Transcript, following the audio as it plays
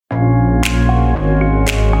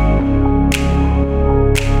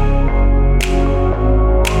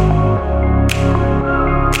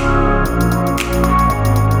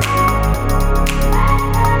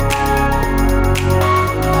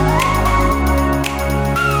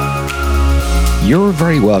You're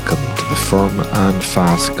very welcome to the Firm and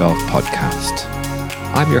Fast Golf Podcast.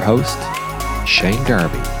 I'm your host, Shane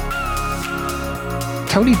Darby.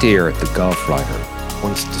 Tony Deere, the golf writer,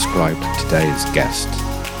 once described today's guest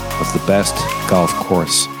as the best golf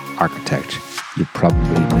course architect you've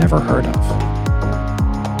probably never heard of.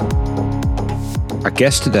 Our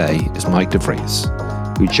guest today is Mike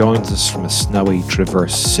DeVries, who joins us from a snowy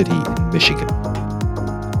Traverse City in Michigan.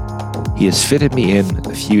 He has fitted me in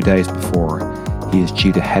a few days before he is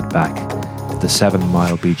due to head back to the 7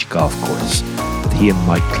 Mile Beach golf course that he and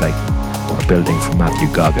Mike Clayton are building for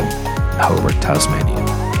Matthew Goggin in Hobart, Tasmania.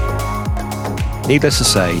 Needless to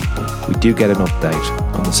say, we do get an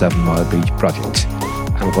update on the 7 Mile Beach project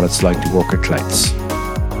and what it's like to work at Clayton's.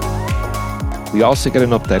 We also get an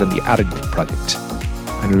update on the Addington project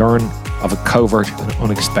and learn of a covert and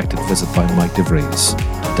unexpected visit by Mike DeVries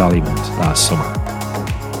to Dollymount last summer.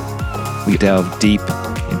 We delve deep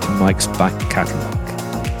into Mike's back catalogue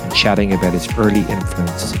and chatting about his early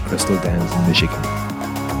influences at Crystal Downs in Michigan,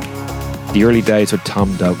 the early days with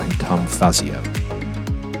Tom Doak and Tom Fazio,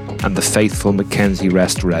 and the faithful Mackenzie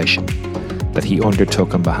restoration that he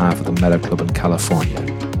undertook on behalf of the Meadow Club in California,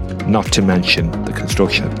 not to mention the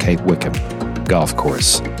construction of Cape Wickham golf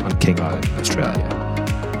course on King Island, Australia.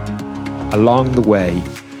 Along the way,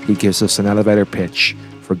 he gives us an elevator pitch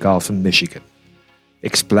for golf in Michigan,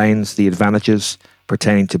 explains the advantages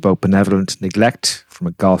pertaining to both benevolent neglect from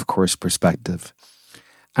a golf course perspective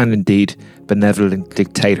and indeed benevolent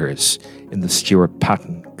dictators in the Stuart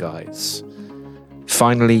Patton guise.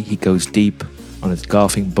 Finally, he goes deep on his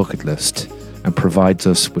golfing bucket list and provides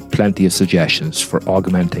us with plenty of suggestions for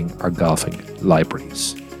augmenting our golfing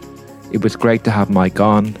libraries. It was great to have Mike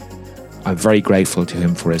on. I'm very grateful to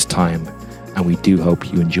him for his time, and we do hope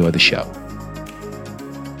you enjoy the show.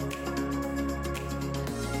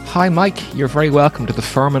 Hi, Mike. You're very welcome to the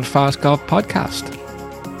Firm and Fast Golf Podcast.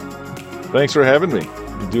 Thanks for having me.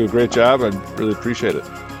 You do a great job. I really appreciate it.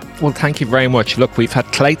 Well, thank you very much. Look, we've had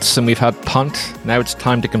Clates and we've had Punt. Now it's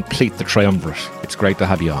time to complete the triumvirate. It's great to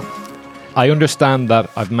have you on. I understand that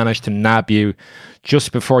I've managed to nab you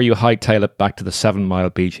just before you hightail it back to the 7 Mile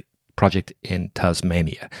Beach project in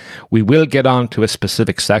Tasmania. We will get on to a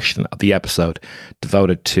specific section of the episode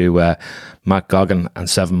devoted to Matt Goggin and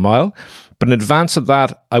 7 Mile. But in advance of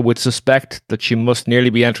that, I would suspect that you must nearly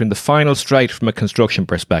be entering the final straight from a construction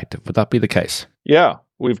perspective. Would that be the case? Yeah,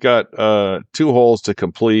 we've got 2 holes to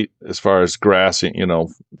complete as far as grassing,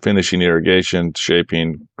 finishing irrigation,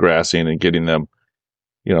 shaping, grassing, and getting them,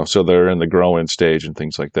 so they're in the grow-in stage and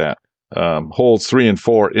things like that. Holes 3 and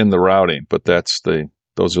 4 in the routing, but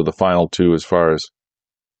those are the final 2 as far as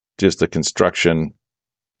just the construction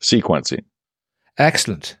sequencing.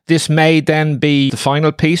 Excellent. This may then be the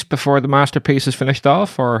final piece before the masterpiece is finished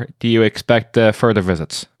off, or do you expect further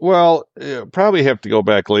visits? Well, probably have to go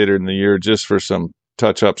back later in the year just for some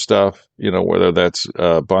touch-up stuff, whether that's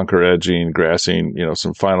bunker edging, grassing,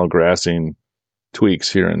 some final grassing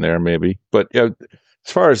tweaks here and there maybe. But as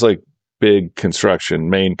far as like big construction,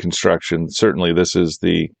 main construction, certainly this is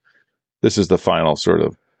the final sort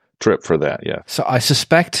of trip for that, yeah. So I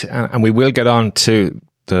suspect, and we will get on to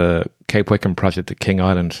the Cape Wickham project at King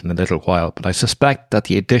Island in a little while, but I suspect that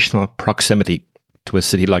the additional proximity to a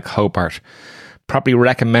city like Hobart probably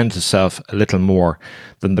recommends itself a little more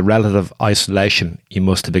than the relative isolation you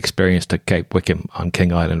must have experienced at Cape Wickham on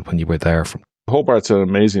King Island when you were there. Hobart's an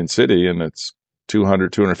amazing city, and it's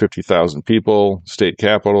 250,000 people, state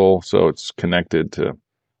capital, so it's connected to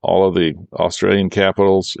all of the Australian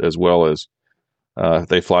capitals, as well as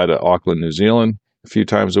they fly to Auckland, New Zealand a few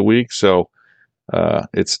times a week, so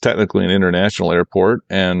it's technically an international airport,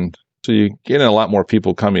 and so you get a lot more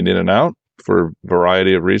people coming in and out for a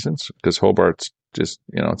variety of reasons, because Hobart's just,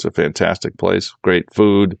 it's a fantastic place, great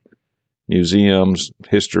food, museums,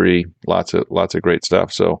 history, lots of great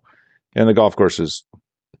stuff. So, and the golf course is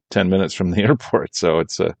 10 minutes from the airport, so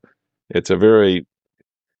it's a very,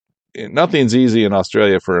 nothing's easy in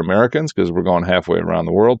Australia for Americans because we're going halfway around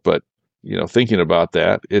the world, but thinking about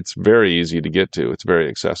that, it's very easy to get to. It's very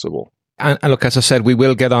accessible. And look, as I said, we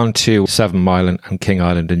will get on to 7 Mile and King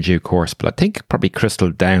Island in due course, but I think probably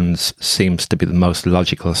Crystal Downs seems to be the most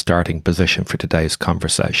logical starting position for today's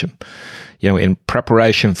conversation. In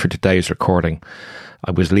preparation for today's recording,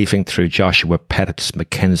 I was leafing through Joshua Pettit's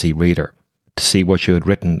Mackenzie Reader to see what you had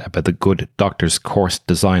written about the good doctor's course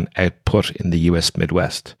design output in the US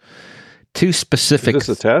Midwest. 2 specific... Is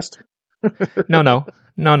this a test?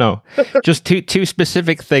 No. Just two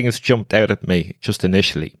specific things jumped out at me just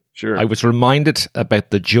initially. Sure. I was reminded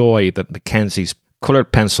about the joy that Mackenzie's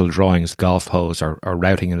coloured pencil drawings, golf holes, or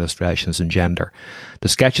routing illustrations engender. The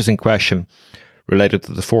sketches in question related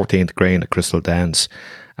to the 14th green at Crystal Downs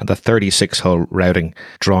and the 36-hole routing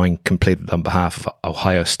drawing completed on behalf of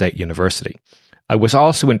Ohio State University. I was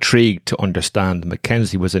also intrigued to understand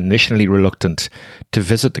Mackenzie was initially reluctant to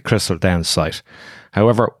visit the Crystal Downs site.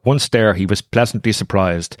 However, once there, he was pleasantly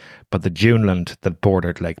surprised by the duneland that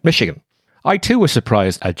bordered Lake Michigan. I too was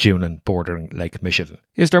surprised at duneland bordering Lake Michigan.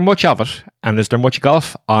 Is there much of it, and is there much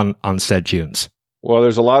golf on said dunes? Well,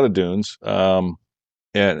 there's a lot of dunes, and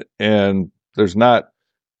there's not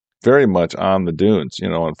very much on the dunes,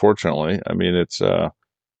 unfortunately. I mean, it's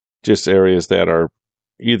just areas that are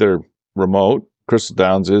either remote. Crystal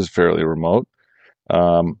Downs is fairly remote,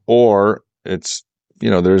 or it's,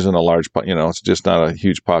 there isn't a large, it's just not a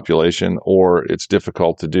huge population, or it's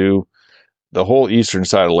difficult to do. The whole eastern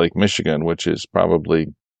side of Lake Michigan, which is probably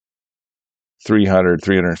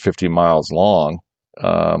 350 miles long,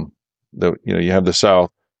 you have the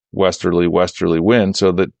southwesterly wind,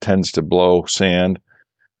 so that tends to blow sand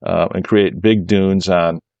and create big dunes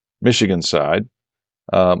on Michigan side.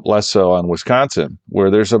 Less so on Wisconsin,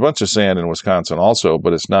 where there's a bunch of sand in Wisconsin also,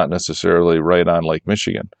 but it's not necessarily right on Lake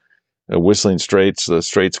Michigan. Whistling Straits, the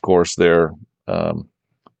Straits course there, that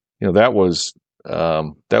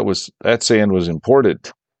sand was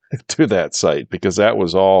imported to that site because that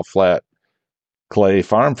was all flat clay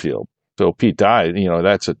farm field. So Pete Dye,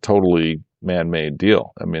 that's a totally man-made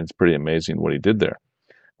deal. I mean, it's pretty amazing what he did there.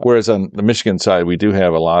 Whereas on the Michigan side, we do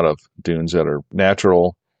have a lot of dunes that are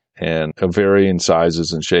natural and of varying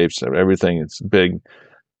sizes and shapes. Everything is big.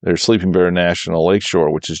 There's Sleeping Bear National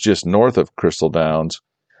Lakeshore, which is just north of Crystal Downs,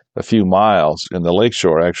 a few miles, and the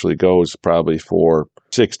lakeshore actually goes probably for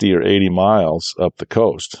 60 or 80 miles up the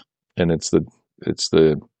coast, and it's the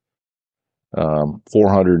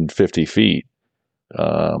 450 feet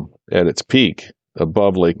at its peak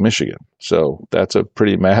above Lake Michigan. So that's a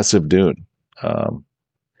pretty massive dune,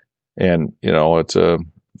 and it's a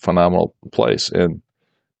phenomenal place. And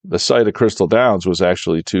the site of Crystal Downs was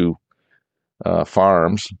actually two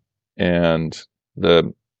farms, and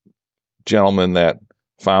the gentleman that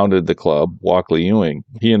founded the club, Walkley Ewing,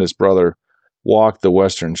 he and his brother walked the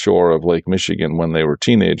western shore of Lake Michigan when they were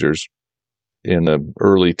teenagers in the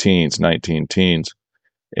early teens, 19 teens.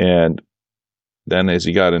 And then as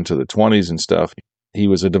he got into the 20s and stuff, he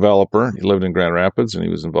was a developer. He lived in Grand Rapids, and he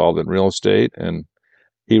was involved in real estate. And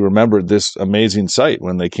he remembered this amazing site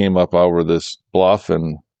when they came up over this bluff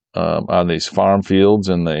and on these farm fields,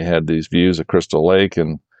 and they had these views of Crystal Lake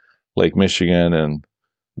and Lake Michigan, and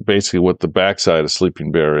basically what the backside of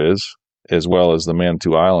Sleeping Bear is, as well as the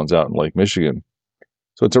Manitou Islands out in Lake Michigan.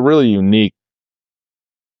 So it's a really unique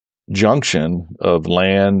junction of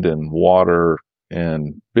land and water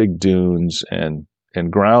and big dunes and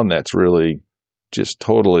ground that's really just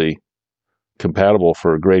totally compatible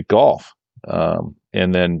for great golf. And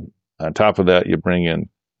then on top of that, you bring in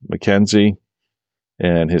Mackenzie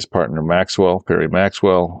and his partner Perry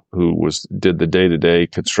Maxwell, who did the day-to-day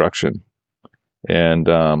construction. And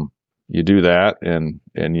you do that, and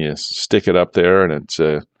you stick it up there, and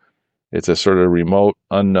it's a sort of remote,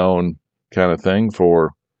 unknown kind of thing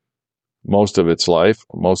for most of its life,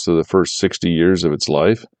 most of the first 60 years of its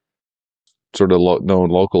life. Sort of known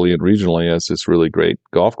locally and regionally as this really great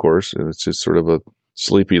golf course, and it's just sort of a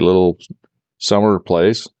sleepy little summer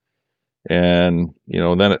place. And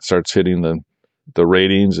then it starts hitting the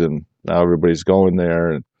ratings, and now everybody's going there,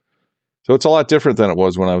 and so it's a lot different than it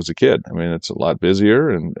was when I was a kid. I mean, it's a lot busier,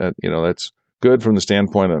 and that's good from the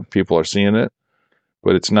standpoint of people are seeing it,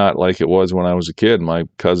 but it's not like it was when I was a kid. My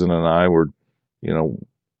cousin and I were,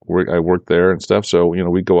 I worked there and stuff, so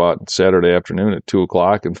we'd go out Saturday afternoon at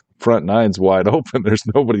 2:00, and front nine's wide open. There's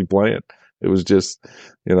nobody playing. It was just,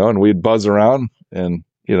 and we'd buzz around, and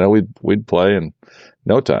we'd play in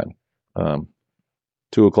no time.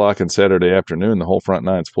 2:00 on Saturday afternoon, the whole front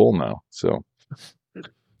nine's full now. So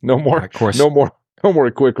no more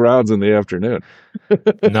quick rounds in the afternoon.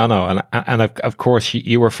 No, and of course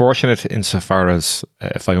you were fortunate insofar as,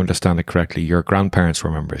 if I understand it correctly, your grandparents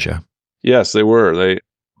were members, yeah? Yes, they were.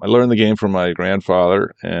 I learned the game from my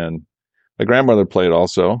grandfather, and my grandmother played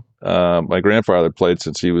also. My grandfather played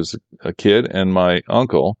since he was a kid, and my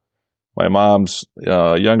uncle, my mom's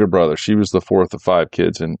younger brother, she was the fourth of five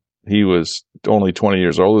kids, and he was only 20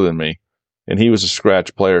 years older than me, and he was a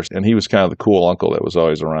scratch player, and he was kind of the cool uncle that was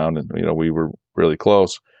always around, and we were really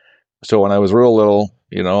close. So when I was real little,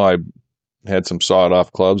 I had some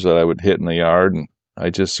sawed-off clubs that I would hit in the yard, and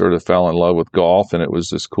I just sort of fell in love with golf, and it was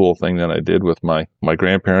this cool thing that I did with my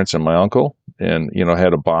grandparents and my uncle, and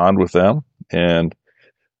had a bond with them, and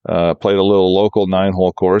played a little local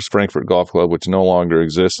 9-hole course, Frankfurt Golf Club, which no longer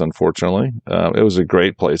exists, unfortunately. It was a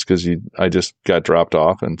great place because I just got dropped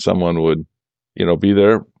off, and someone would be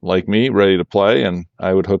there like me, ready to play. And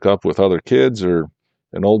I would hook up with other kids or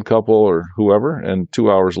an old couple or whoever. And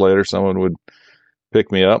 2 hours later, someone would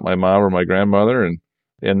pick me up, my mom or my grandmother.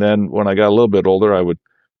 And then when I got a little bit older, I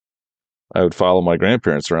would follow my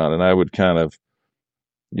grandparents around, and I would kind of,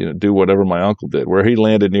 do whatever my uncle did. Where he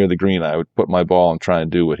landed near the green, I would put my ball and try and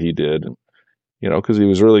do what he did. And, because he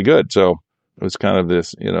was really good. So it was kind of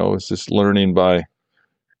this, it was just learning by,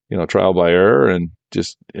 trial by error, and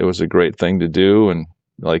just, it was a great thing to do. And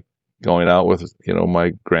like going out with,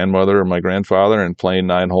 my grandmother or my grandfather and playing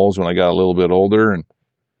 9 holes when I got a little bit older.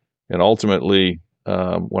 And ultimately,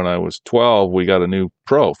 when I was 12, we got a new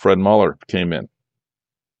pro. Fred Muller came in,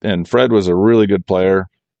 and Fred was a really good player.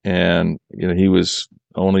 And, he was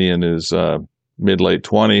only in his mid-late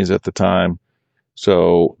 20s at the time.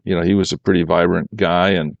 So, he was a pretty vibrant guy.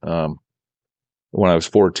 And when I was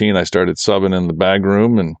 14, I started subbing in the bag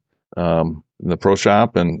room and in the pro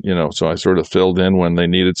shop. And, so I sort of filled in when they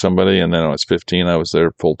needed somebody. And then when I was 15, I was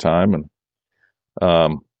there full time. And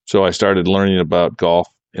so I started learning about golf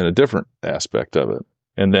in a different aspect of it.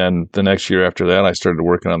 And then the next year after that, I started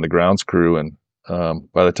working on the grounds crew. And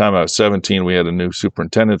by the time I was 17, we had a new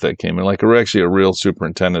superintendent that came in, actually a real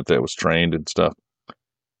superintendent that was trained and stuff,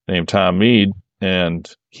 named Tom Mead. And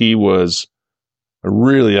he was a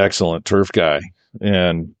really excellent turf guy.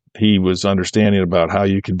 And he was understanding about how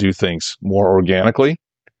you could do things more organically.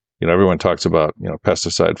 Everyone talks about,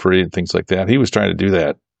 pesticide free and things like that. He was trying to do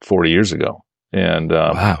that 40 years ago. And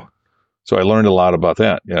Wow. So I learned a lot about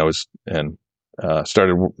that.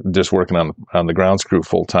 Started just working on the grounds crew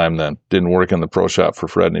full time then. Didn't work in the pro shop for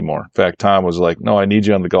Fred anymore. In fact, Tom was like, "No, I need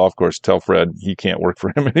you on the golf course. Tell Fred he can't work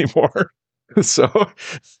for him anymore."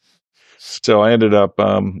 So I ended up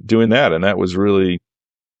doing that, and that was really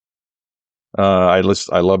I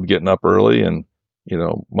loved getting up early and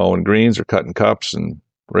mowing greens or cutting cups and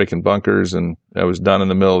raking bunkers, and I was done in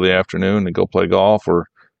the middle of the afternoon to go play golf or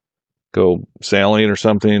go sailing or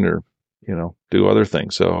something, or do other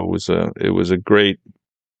things. So it was a great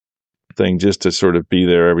thing just to sort of be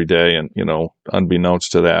there every day. And,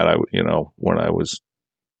 unbeknownst to that, when I was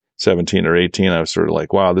 17 or 18, I was sort of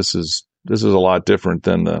like, wow, this is a lot different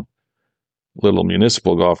than the little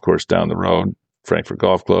municipal golf course down the road, Frankfurt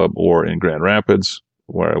Golf Club, or in Grand Rapids,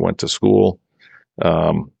 where I went to school,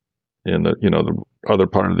 in the other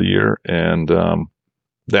part of the year. And,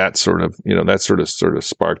 that sort of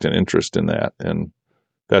sparked an interest in that. And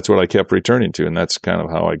that's what I kept returning to. And that's kind of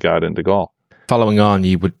how I got into golf. Following on,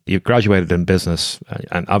 you graduated in business,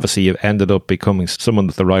 and obviously you ended up becoming someone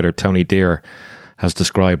that the writer Tony Deere has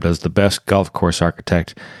described as the best golf course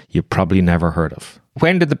architect you probably never heard of.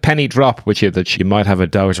 When did the penny drop with you that you might have a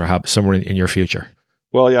doubt or have somewhere in your future?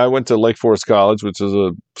 Well, yeah, I went to Lake Forest College, which is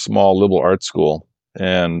a small liberal arts school,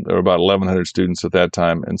 and there were about 1,100 students at that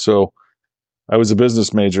time. And so I was a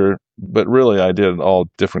business major, but really I did all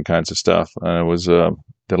different kinds of stuff. I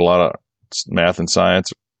did a lot of math and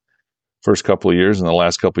science first couple of years, and the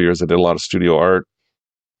last couple of years I did a lot of studio art,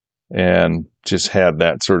 and just had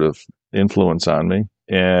that sort of influence on me.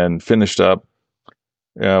 And finished up,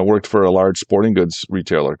 worked for a large sporting goods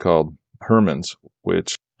retailer called Herman's,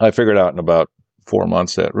 which I figured out in about 4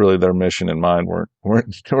 months that really their mission and mine weren't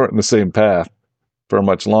in the same path for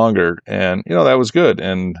much longer. And that was good.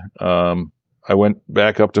 And I went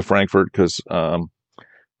back up to Frankfurt because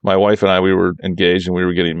my wife and I, we were engaged and we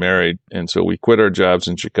were getting married. And so we quit our jobs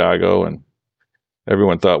in Chicago, and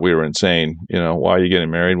everyone thought we were insane. Why are you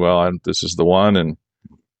getting married? Well, this is the one. And,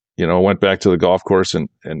 went back to the golf course and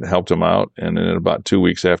helped him out. And then about 2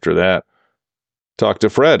 weeks after that, talked to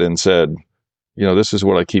Fred and said, this is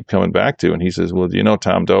what I keep coming back to. And he says, well, do you know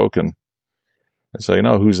Tom Doak? And I say,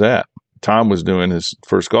 who's that? Tom was doing his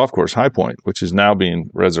first golf course, High Point, which is now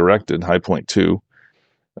being resurrected, High Point 2.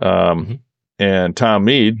 And Tom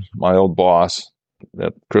Mead, my old boss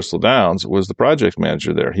at Crystal Downs, was the project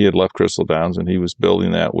manager there. He had left Crystal Downs, and he was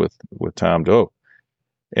building that with Tom Doak.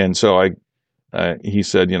 And so he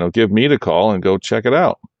said, give Mead a call and go check it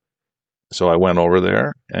out. So I went over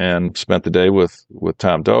there and spent the day with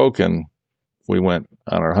Tom Doak, and we went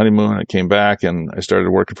on our honeymoon. I came back and I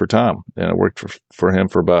started working for Tom, and I worked for him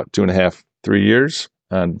for about 2.5, 3 years,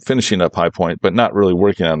 and finishing up High Point, but not really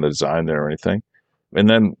working on the design there or anything. And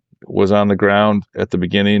then was on the ground at the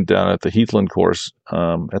beginning down at the Heathland course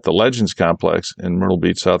at the Legends Complex in Myrtle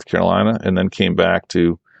Beach, South Carolina, and then came back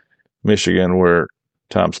to Michigan, where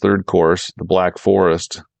Tom's third course, the Black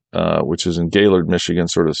Forest, which is in Gaylord, Michigan,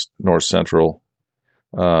 sort of north central,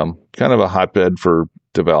 kind of a hotbed for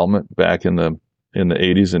development back in the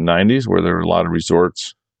 80s and 90s, where there were a lot of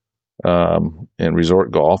resorts and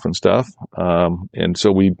resort golf and stuff.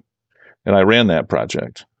 And I ran that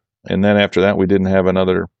project. And then after that, we didn't have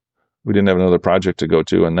another project to go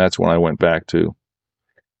to, and that's when I went back to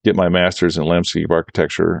get my master's in landscape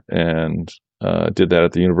architecture and did that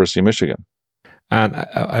at the University of Michigan. And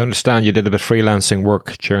I understand you did a bit of freelancing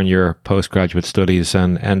work during your postgraduate studies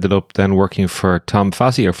and ended up then working for Tom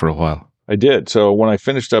Fazio for a while. I did. So when I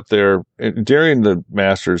finished up there, during the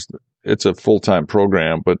master's, it's a full-time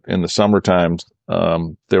program, but in the summer times,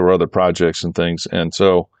 there were other projects and things. And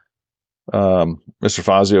so Mr.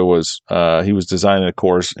 Fazio he was designing a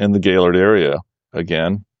course in the Gaylord area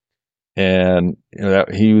again. And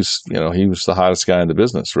he was the hottest guy in the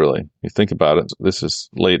business, really. You think about it. This is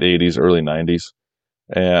late 80s, early 90s.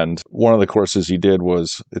 And one of the courses he did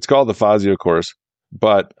it's called the Fazio course,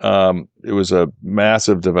 but it was a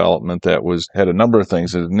massive development that had a number of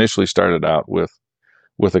things. It initially started out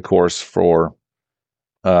with a course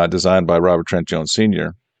designed by Robert Trent Jones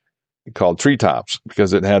Sr. called Treetops,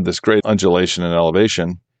 because it had this great undulation and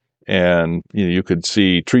elevation, and you could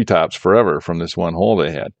see treetops forever from this one hole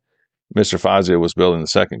they had. Mr. Fazio was building the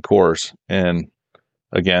second course, and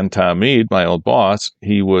again, Tom Mead, my old boss,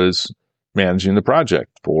 he was managing the project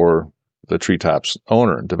for the Treetops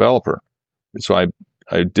owner and developer. So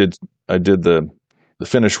I did the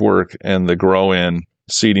finish work and the grow in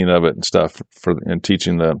seeding of it and stuff and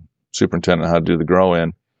teaching the superintendent how to do the grow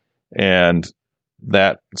in, and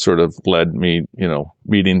that sort of led me,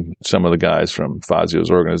 meeting some of the guys from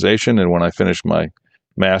Fazio's organization. And when I finished my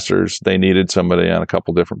master's, they needed somebody on a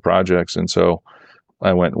couple different projects. And so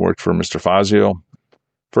I went and worked for Mr. Fazio,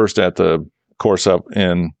 first at the course up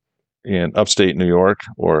in upstate New York,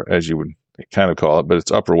 or as you would kind of call it, but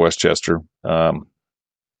it's Upper Westchester.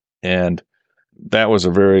 And that was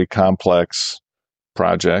a very complex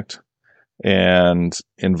project and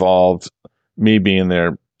involved me being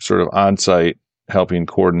there sort of on site, helping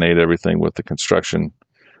coordinate everything with the construction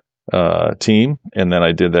team. And then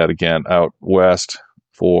I did that again out west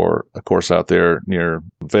for a course out there near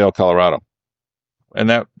Vail, Colorado. And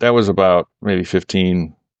that was about maybe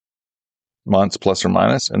 15 months plus or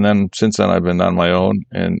minus. And then since then I've been on my own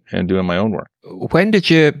and doing my own work. When did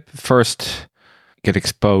you first get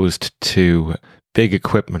exposed to big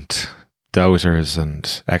equipment, dozers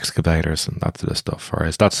and excavators and that sort of stuff? Or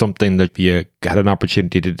is that something that you had an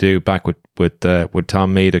opportunity to do back with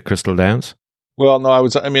Tom Mead at Crystal Downs? Well, no, I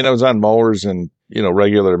was on mowers and,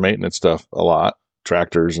 regular maintenance stuff a lot,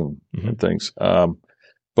 tractors and things.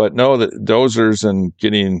 But no, the dozers and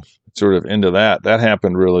getting sort of into that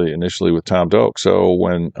happened really initially with Tom Doak. So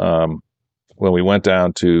when we went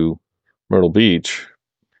down to Myrtle Beach,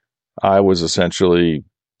 I was essentially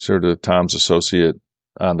sort of Tom's associate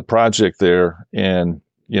on the project there. And,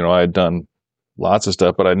 I had done lots of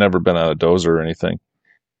stuff, but I'd never been on a dozer or anything.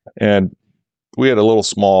 And we had a little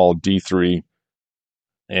small D3,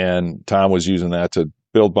 and Tom was using that to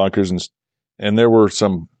build bunkers. And there were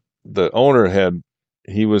the owner had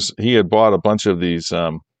bought a bunch of these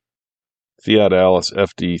Fiat Alice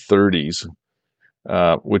FD30s,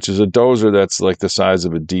 which is a dozer that's like the size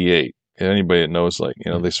of a D8. Anybody that knows,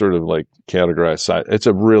 they sort of categorize size. It's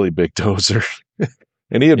a really big dozer.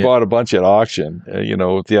 And he had bought a bunch at auction,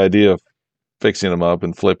 with the idea of fixing them up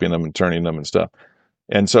and flipping them and turning them and stuff.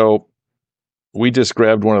 And so we just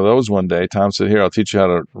grabbed one of those one day. Tom said, "Here, I'll teach you how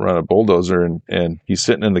to run a bulldozer." And he's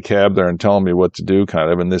sitting in the cab there and telling me what to do,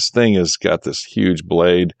 kind of. And this thing has got this huge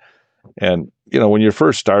blade. And, when you're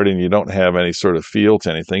first starting, you don't have any sort of feel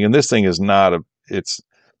to anything. And this thing is not it's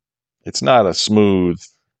not a smooth,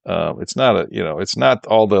 it's not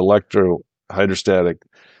all the hydrostatic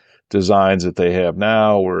designs that they have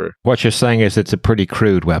now. Where what you're saying is it's a pretty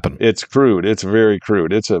crude weapon. It's crude. It's very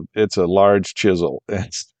crude. It's a large chisel.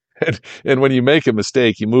 And when you make a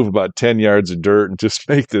mistake, you move about 10 yards of dirt and just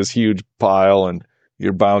make this huge pile, and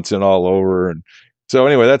you're bouncing all over. And so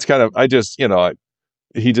anyway, that's kind of,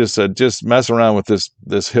 he just said, just mess around with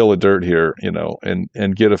this hill of dirt here,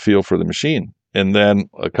 and get a feel for the machine. And then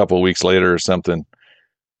a couple of weeks later or something,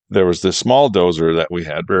 there was this small dozer that we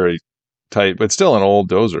had, very tight, but still an old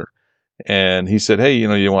dozer. And he said, "Hey,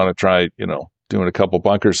 you want to try, doing a couple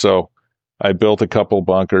bunkers?" So I built a couple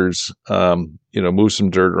bunkers, moved some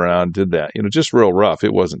dirt around, did that, just real rough.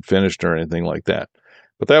 It wasn't finished or anything like that.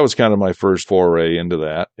 But that was kind of my first foray into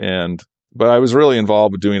that. But I was really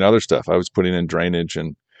involved with doing other stuff. I was putting in drainage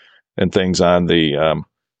and things on the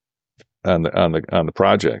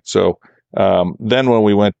project. So then when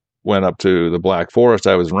we went up to the Black Forest,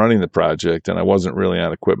 I was running the project, and I wasn't really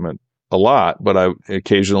on equipment a lot, but I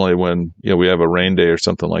occasionally, when we have a rain day or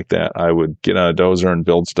something like that, I would get on a dozer and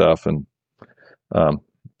build stuff and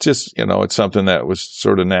just, it's something that was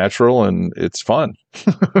sort of natural and it's fun.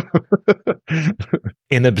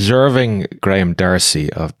 In observing Graham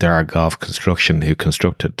Darcy of Dargov Construction, who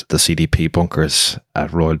constructed the CDP bunkers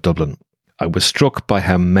at Royal Dublin, I was struck by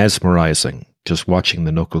how mesmerizing just watching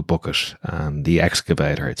the knuckle bucket and the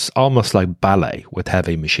excavator. It's almost like ballet with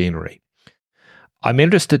heavy machinery. I'm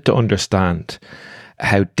interested to understand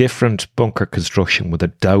how different bunker construction with a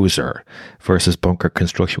dozer versus bunker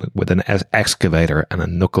construction with an excavator and a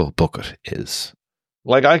knuckle bucket is.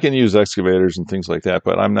 Like, I can use excavators and things like that,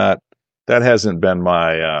 but that hasn't been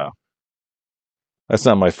that's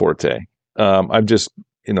not my forte. I'm just,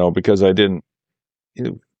 because I didn't,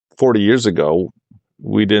 40 years ago,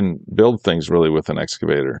 we didn't build things really with an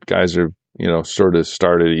excavator. Guys are, sort of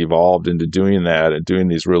evolved into doing that and doing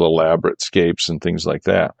these real elaborate scapes and things like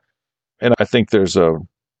that. And I think there's a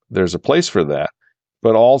place for that.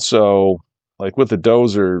 But also, like with the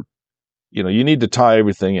dozer, you need to tie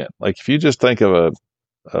everything in. Like, if you just think of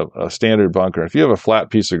a standard bunker, if you have a flat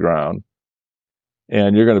piece of ground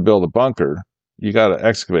and you're going to build a bunker, you got to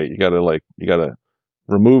excavate. You got to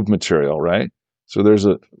remove material, right? So there's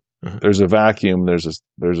a vacuum. There's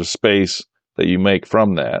a space that you make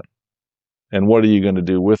from that. And what are you going to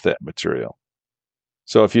do with that material?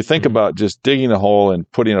 So if you think about just digging a hole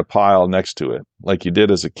and putting a pile next to it, like you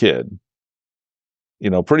did as a kid,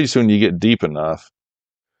 pretty soon you get deep enough,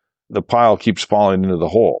 the pile keeps falling into the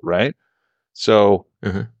hole, right? So,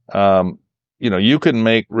 you can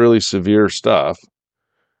make really severe stuff,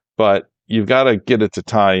 but you've got to get it to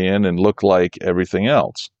tie in and look like everything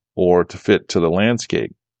else or to fit to the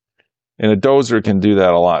landscape. And a dozer can do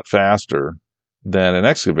that a lot faster than an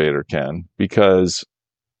excavator can because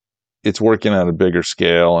it's working on a bigger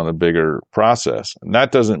scale and a bigger process. And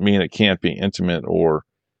that doesn't mean it can't be intimate or,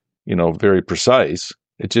 very precise.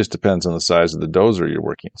 It just depends on the size of the dozer you're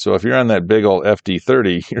working. So if you're on that big old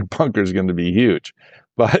FD30, your bunker is going to be huge.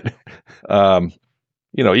 But,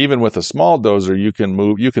 even with a small dozer, you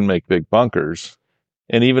can make big bunkers.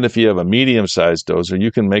 And even if you have a medium-sized dozer,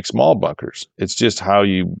 you can make small bunkers. It's just how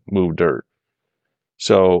you move dirt.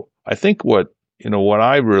 So I think what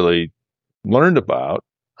I really learned about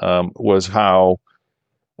was how,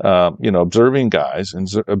 observing guys and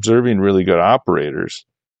observing really good operators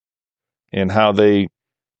and how they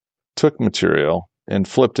took material and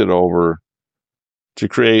flipped it over to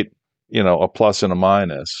create, a plus and a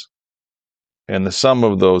minus. And the sum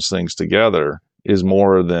of those things together is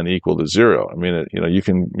more than equal to zero. I mean, you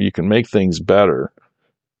can make things better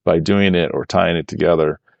by doing it or tying it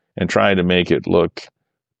together and trying to make it look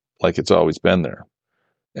like it's always been there.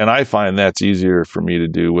 And I find that's easier for me to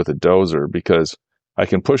do with a dozer because I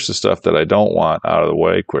can push the stuff that I don't want out of the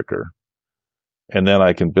way quicker. And then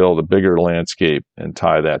I can build a bigger landscape and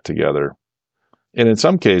tie that together. And in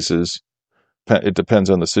some cases, it depends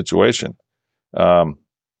on the situation.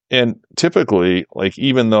 And typically, like,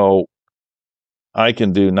 even though I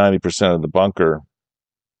can do 90% of the bunker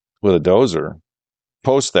with a dozer,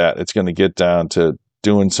 post that, it's going to get down to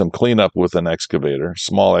doing some cleanup with an excavator,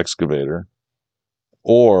 small excavator,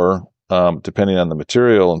 or depending on the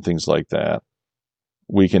material and things like that,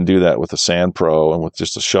 we can do that with a Sand Pro and with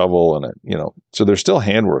just a shovel and so there's still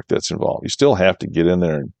handwork that's involved. You still have to get in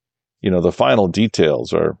there and, the final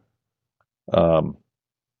details are,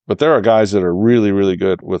 but there are guys that are really, really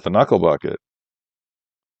good with the knuckle bucket.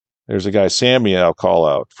 There's a guy, Sammy, I'll call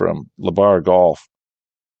out from LeBar Golf.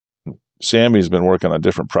 Sammy's been working on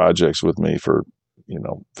different projects with me for,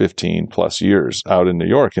 15 plus years out in New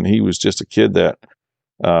York. And he was just a kid that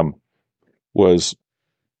was,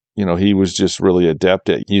 he was just really adept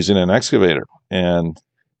at using an excavator. And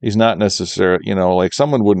he's not necessarily, like,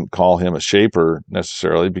 someone wouldn't call him a shaper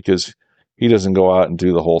necessarily because he doesn't go out and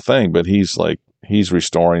do the whole thing, but he's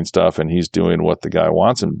restoring stuff and he's doing what the guy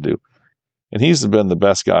wants him to do. And he's been the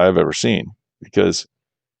best guy I've ever seen because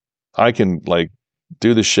I can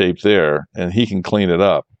do the shape there and he can clean it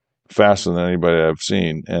up faster than anybody I've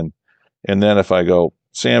seen. And then if I go,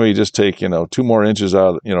 Sammy, just take, 2 more inches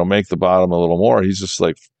out, make the bottom a little more. He's just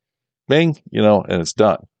like, bing, and it's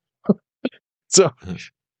done. So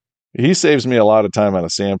he saves me a lot of time on a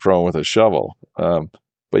Sand Pro with a shovel.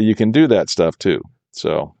 But you can do that stuff too.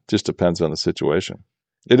 So just depends on the situation.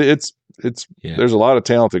 It's There's a lot of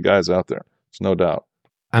talented guys out there. There's no doubt.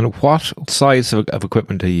 And what size of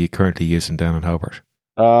equipment are you currently using down in Hobart?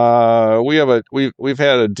 We've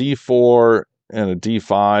had a D4 and a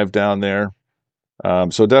D5 down there.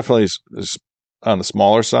 So definitely is on the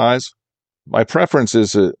smaller size. My preference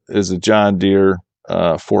is a John Deere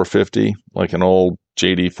 450, like an old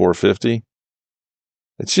JD 450.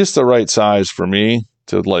 It's just the right size for me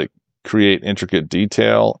to create intricate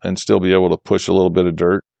detail and still be able to push a little bit of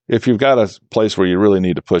dirt. if you've got a place where you really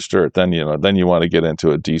need to push dirt, then you want to get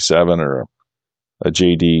into a D7 or a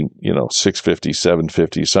JD, 650,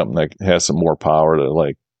 750, something that has some more power to,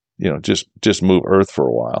 like, just move earth for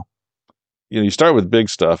a while. You start with big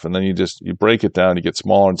stuff, and then you break it down. You get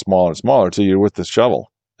smaller and smaller and smaller until you're with the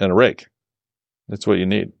shovel and a rake. That's what you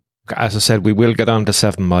need. As I said, we will get on to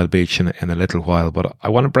 7 Mile Beach in a little while, but I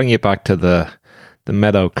want to bring you back to the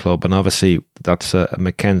Meadow Club, and obviously that's a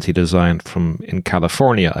Mackenzie design in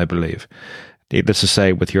California, I believe. Needless to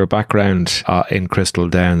say, with your background in Crystal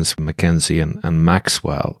Downs, Mackenzie and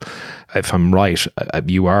Maxwell, if I'm right,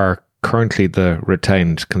 you are currently the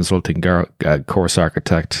retained consulting course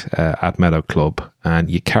architect at Meadow Club, and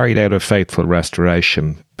you carried out a faithful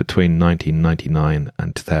restoration between 1999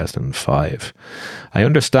 and 2005. I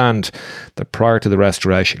understand that prior to the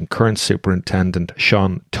restoration, current superintendent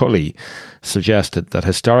Sean Tully suggested that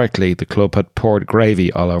historically the club had poured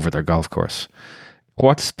gravy all over their golf course.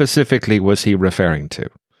 What specifically was he referring to?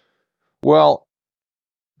 Well,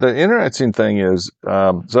 the interesting thing is,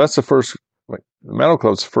 so that's the Meadow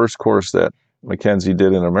Club's first course that Mackenzie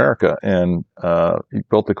did in America, and he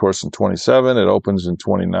built the course in 27. It opens in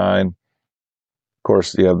 29. Of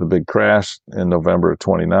course, you have the big crash in November of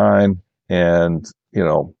 29, and they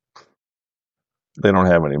don't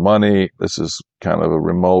have any money. This is kind of a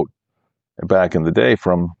remote. Back in the day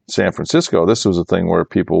from San Francisco, this was a thing where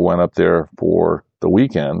people went up there for the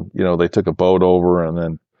weekend. They took a boat over and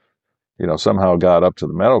then, somehow got up to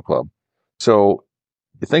the Meadow Club. So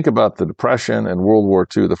you think about the Depression and World War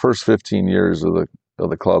II, the first 15 years of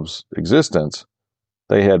the club's existence,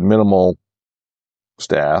 they had minimal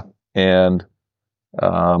staff, and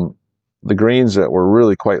the greens that were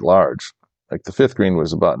really quite large, like the 5th green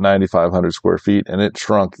was about 9,500 square feet, and it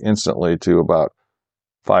shrunk instantly to about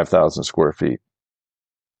 5,000 square feet.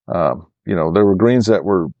 There were greens that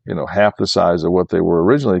were, half the size of what they were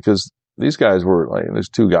originally, because these guys were like, there's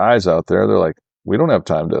 2 guys out there. They're like, we don't have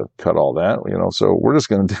time to cut all that, so we're just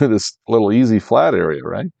going to do this little easy flat area,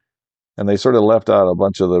 right? And they sort of left out a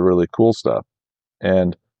bunch of the really cool stuff.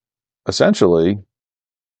 And essentially,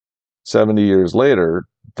 70 years later,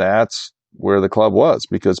 that's where the club was,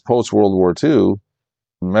 because post World War II,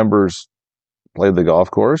 members played the golf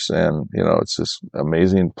course, and it's this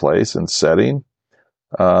amazing place and setting,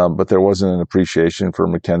 but there wasn't an appreciation for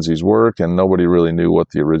Mackenzie's work, and nobody really knew what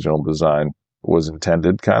the original design was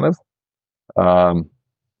intended, kind of.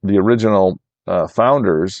 The original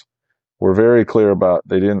founders were very clear about,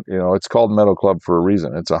 they didn't, it's called Meadow Club for a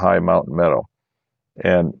reason. It's a high mountain meadow,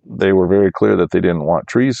 and they were very clear that they didn't want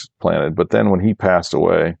trees planted. But then when he passed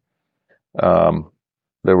away,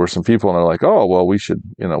 there were some people, and they're like, oh, well, we should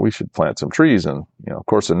plant some trees. And, of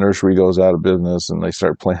course, the nursery goes out of business, and they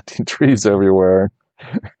start planting trees everywhere.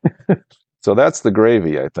 So that's the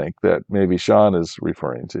gravy, I think, that maybe Sean is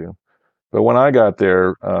referring to. But when I got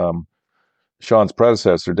there, Sean's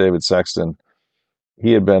predecessor, David Sexton,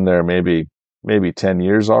 he had been there maybe 10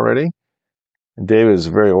 years already. And David is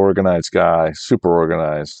a very organized guy, super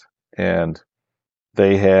organized. And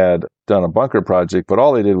they had done a bunker project, but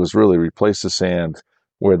all they did was really replace the sand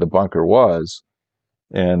where the bunker was.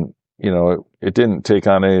 And, it didn't take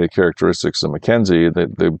on any of the characteristics of Mackenzie.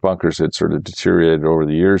 The bunkers had sort of deteriorated over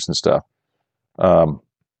the years and stuff.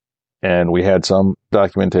 And we had some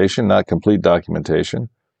documentation, not complete documentation.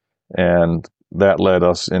 And that led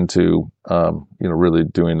us into, really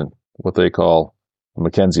doing what they call the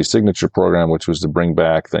Mackenzie Signature Program, which was to bring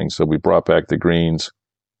back things. So we brought back the greens,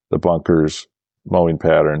 the bunkers, mowing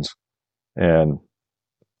patterns, and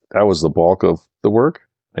that was the bulk of the work.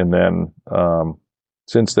 And then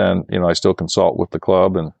since then, I still consult with the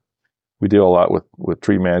club, and we deal a lot with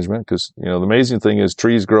tree management, because the amazing thing is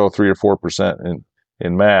trees grow 3 or 4%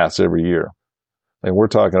 in mass every year, and we're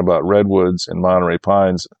talking about redwoods and Monterey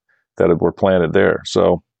pines that were planted there.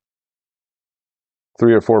 So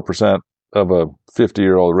 3 or 4% of a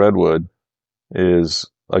 50-year-old redwood is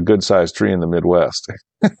a good sized tree in the Midwest.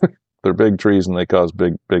 They're big trees, and they cause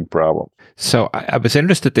big problems. So I was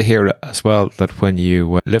interested to hear as well that when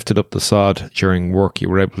you lifted up the sod during work, you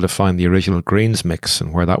were able to find the original greens mix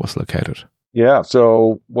and where that was located. Yeah.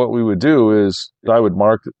 So what we would do is I would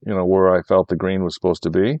mark, where I felt the green was supposed to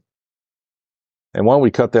be. And when we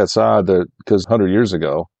cut that sod, because 100 years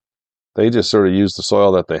ago, they just sort of used the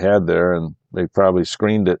soil that they had there, and they probably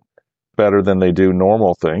screened it better than they do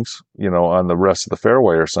normal things, on the rest of the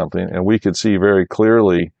fairway or something. And we could see very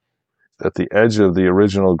clearly at the edge of the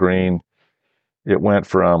original green, it went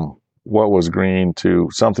from what was green to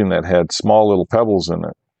something that had small little pebbles in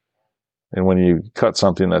it. And when you cut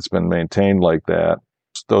something that's been maintained like that,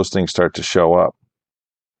 those things start to show up.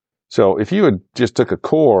 So if you had just took a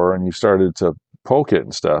core and you started to poke it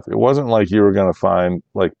and stuff. It wasn't like you were going to find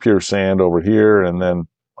like pure sand over here and then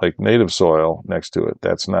like native soil next to it.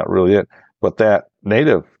 That's not really it. But that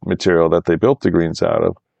native material that they built the greens out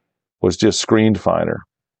of was just screened finer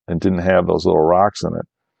and didn't have those little rocks in it.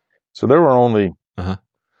 So there were only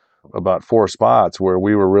about 4 spots where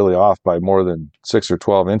we were really off by more than 6 or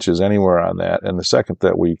 12 inches anywhere on that. And the second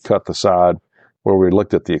that we cut the sod where we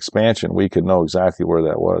looked at the expansion, we could know exactly where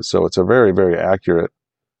that was. So it's a very, very accurate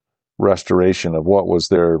restoration of what was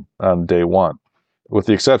there on day one, with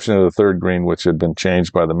the exception of the third green, which had been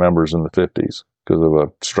changed by the members in the 50s because of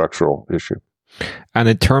a structural issue. And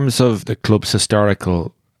in terms of the club's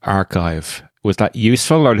historical archive, was that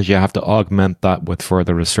useful, or did you have to augment that with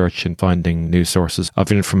further research and finding new sources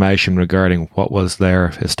of information regarding what was there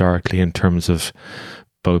historically in terms of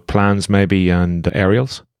both plans maybe and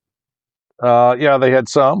aerials? Yeah, they had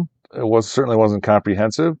some. It certainly wasn't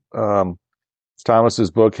comprehensive.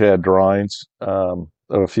 Thomas's book had drawings of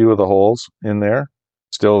a few of the holes in there.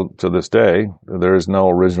 Still to this day, there is no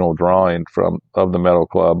original drawing of the Meadow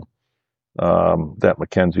Club that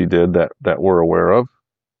Mackenzie did that we're aware of,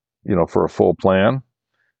 for a full plan.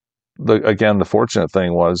 The fortunate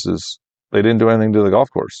thing is they didn't do anything to the golf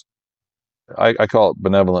course. I call it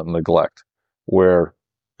benevolent neglect, where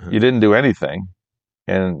you didn't do anything.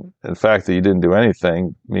 And the fact that you didn't do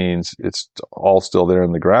anything means it's all still there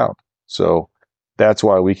in the ground. So that's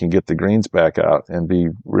why we can get the greens back out and be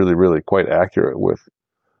really, really quite accurate with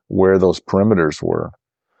where those perimeters were,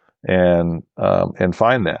 and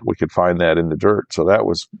find that. We could find that in the dirt. So that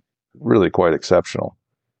was really quite exceptional.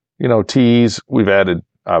 Tees, we've added,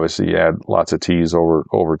 obviously you add lots of tees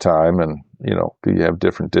over time, and, you have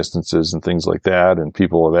different distances and things like that. And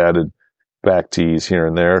people have added back tees here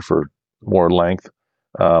and there for more length.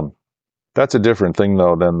 That's a different thing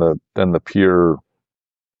though than the pure,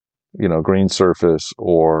 green surface,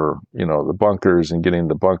 or, the bunkers and getting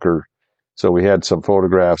the bunker. So we had some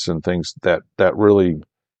photographs and things that really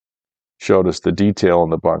showed us the detail in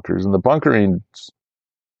the bunkers, and the bunkering's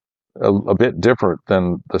a bit different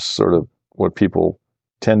than the sort of what people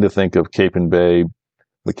tend to think of Cape and Bay,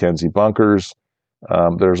 Mackenzie bunkers.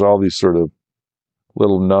 There's all these sort of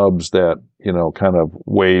little nubs that, kind of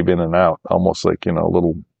wave in and out, almost like,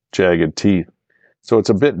 little jagged teeth. So it's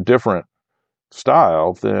a bit different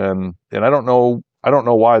style and I don't know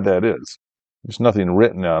why that is. There's nothing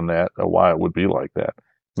written on that or why it would be like that.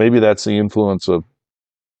 Maybe that's the influence of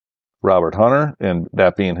Robert Hunter and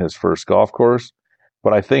that being his first golf course.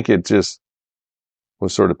 But I think it just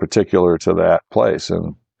was sort of particular to that place.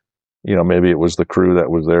 And, maybe it was the crew that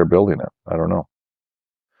was there building it. I don't know.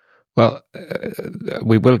 Well,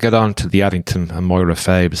 we will get on to the Addington and Moira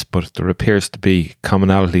Fabes, but there appears to be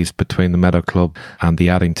commonalities between the Meadow Club and the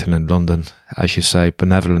Addington in London. As you say,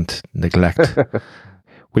 benevolent neglect,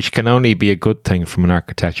 which can only be a good thing from an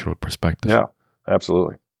architectural perspective. Yeah,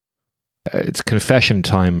 absolutely. It's confession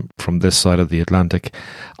time from this side of the Atlantic.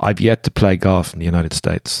 I've yet to play golf in the United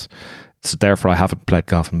States, so therefore I haven't played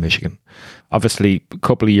golf in Michigan. Obviously, a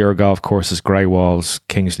couple of year golf courses, Grey Walls,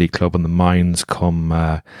 Kingsley Club and the Mines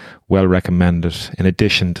come well recommended, in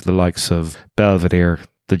addition to the likes of Belvedere,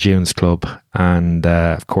 the Dunes Club, and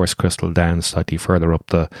of course Crystal Downs slightly further up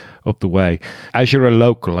the way. As you're a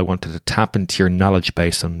local, I wanted to tap into your knowledge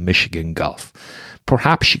base on Michigan golf.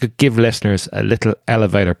 Perhaps you could give listeners a little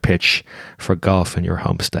elevator pitch for golf in your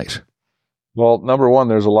home state. Well, number one,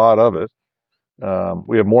 there's a lot of it.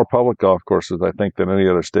 We have more public golf courses, I think, than any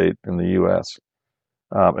other state in the U.S.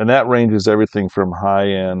 And that ranges everything from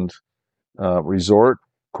high-end resort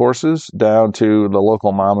courses down to the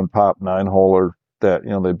local mom and pop 9-holer that,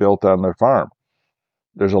 they built on their farm.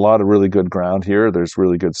 There's a lot of really good ground here. There's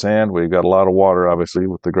really good sand. We've got a lot of water, obviously,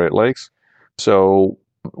 with the Great Lakes. So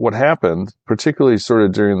what happened, particularly sort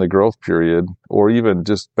of during the growth period, or even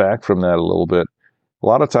just back from that a little bit, a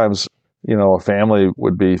lot of times, a family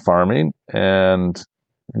would be farming and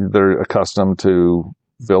they're accustomed to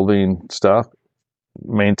building stuff,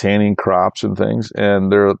 maintaining crops and things,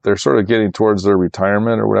 and they're sort of getting towards their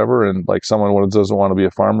retirement or whatever, and like someone doesn't want to be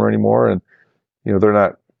a farmer anymore, and they're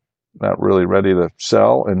not really ready to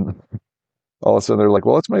sell, and all of a sudden they're like,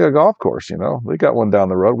 well, let's make a golf course. We got one down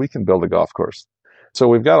the road, we can build a golf course. So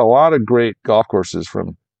we've got a lot of great golf courses,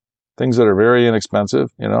 from things that are very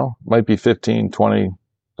inexpensive, might be 15, 20,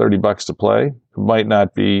 $30 to play. It might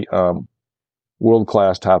not be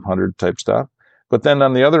world-class top 100 type stuff. But then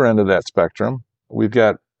on the other end of that spectrum, we've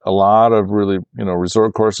got a lot of really,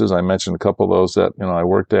 resort courses. I mentioned a couple of those that, I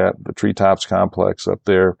worked at, the Treetops Complex up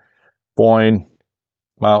there, Boyne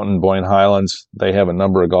Mountain, Boyne Highlands. They have a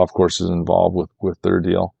number of golf courses involved with their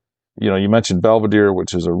deal. You mentioned Belvedere,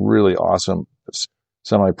 which is a really awesome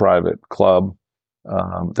semi-private club.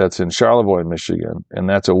 that's in Charlevoix, Michigan, and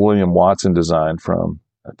that's a William Watson design from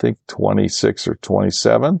I think 26 or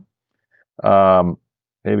 27.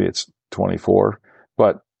 Maybe it's 24,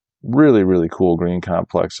 but really, really cool green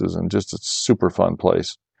complexes and just a super fun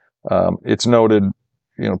place. It's noted,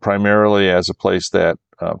 primarily as a place that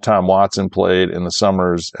Tom Watson played in the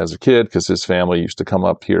summers as a kid because his family used to come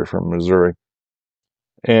up here from Missouri.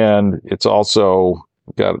 And it's also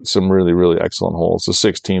got some really, really excellent holes. The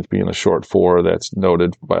 16th being a short 4 that's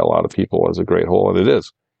noted by a lot of people as a great hole, and it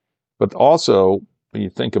is. But also, when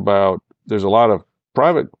you think about, there's a lot of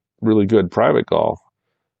really good private golf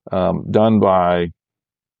done by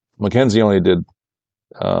Mackenzie. Only did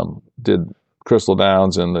Crystal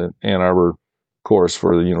Downs and the Ann Arbor course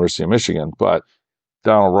for the University of Michigan, but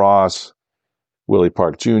Donald Ross, Willie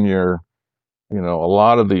Park Jr., a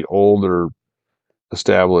lot of the older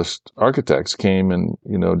established architects came and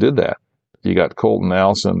did that. You got Colton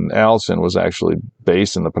Allison. Allison was actually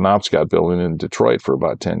based in the Penobscot building in Detroit for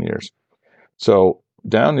about 10 years. So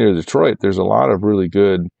down near Detroit, there's a lot of really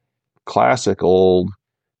good classic old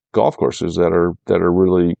golf courses that are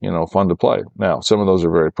really fun to play. Now, some of those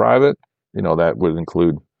are very private. That would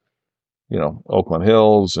include Oakland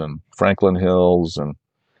Hills and Franklin Hills and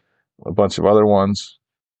a bunch of other ones.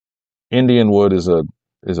 Indianwood is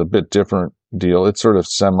a bit different deal. It's sort of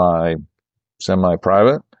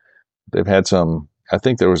semi-private. They've had some, I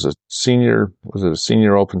think there was a senior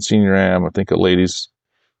open, senior am, I think a ladies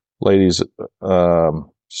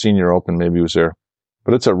senior open maybe was there,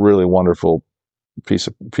 but it's a really wonderful piece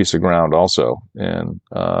of ground also. And,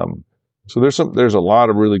 so there's a lot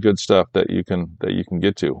of really good stuff that you can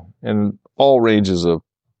get to, and all ranges of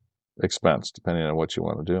expense depending on what you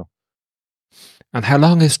want to do. And how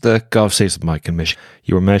long is the golf season, Mike, in Michigan?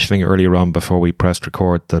 You were mentioning earlier on before we pressed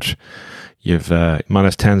record that you've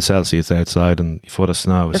minus 10 Celsius outside and a foot of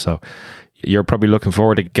snow. So you're probably looking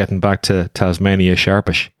forward to getting back to Tasmania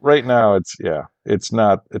sharpish. Right now, it's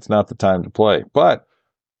not the time to play. But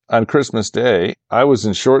on Christmas Day, I was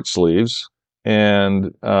in short sleeves,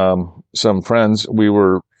 and some friends, we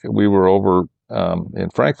were over in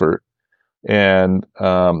Frankfurt, and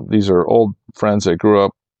these are old friends that grew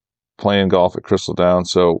up playing golf at Crystal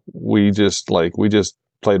Downs. So we just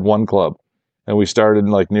played one club, and we started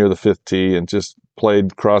near the 5th tee and just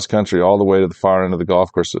played cross country all the way to the far end of the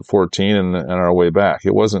golf course at 14 and our way back.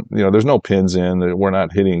 It wasn't, there's no pins in, we're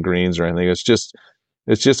not hitting greens or anything. It's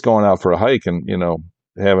just going out for a hike and,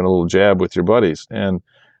 having a little jab with your buddies. And,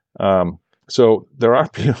 so there are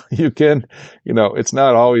people you can, it's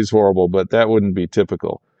not always horrible, but that wouldn't be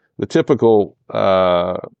typical. The typical,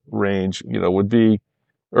 range, would be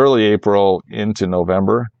early April into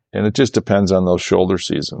November, and it just depends on those shoulder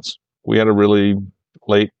seasons. We had a really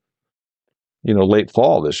late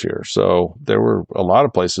fall this year, so there were a lot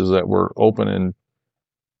of places that were open in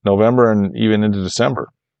November and even into December.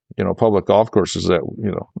 Public golf courses that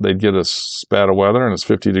they'd get a spat of weather and it's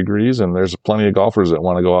 50 degrees, and there's plenty of golfers that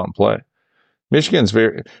want to go out and play. Michigan,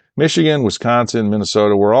 Wisconsin,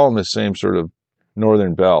 Minnesota, we're all in the same sort of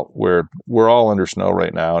northern belt where we're all under snow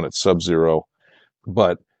right now and it's sub-zero.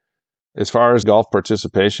 But as far as golf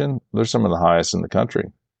participation, they're some of the highest in the country,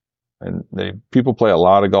 and people play a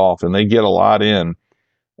lot of golf, and they get a lot in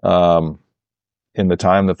the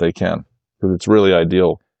time that they can, because it's really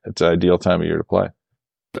ideal. It's an ideal time of year to play.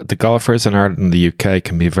 The golfers in Ireland and the UK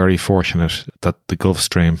can be very fortunate that the Gulf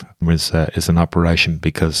Stream is in operation,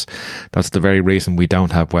 because that's the very reason we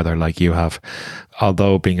don't have weather like you have,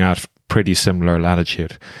 although being at pretty similar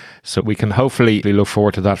latitude. So we can hopefully look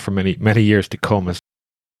forward to that for many, many years to come.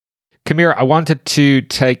 Come here, I wanted to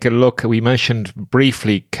take a look. We mentioned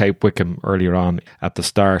briefly Cape Wickham earlier on at the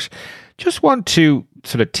start. Just want to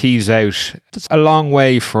sort of tease out, it's a long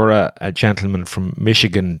way for a gentleman from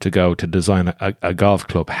Michigan to go to design a golf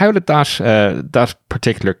club. How did that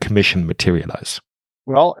particular commission materialize?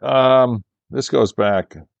 Well, this goes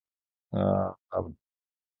back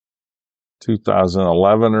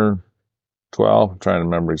 2011 or 12. I'm trying to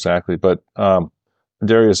remember exactly, but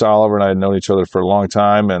Darius Oliver and I had known each other for a long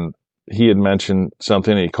time, and he had mentioned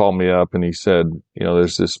something. He called me up and he said,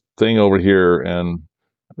 there's this thing over here, and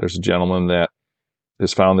there's a gentleman that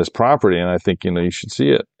has found this property, and I think, you should see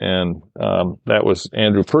it. And that was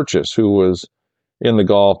Andrew Purchase, who was in the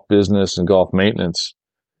golf business and golf maintenance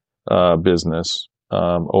business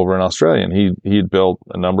over in Australia. And he'd built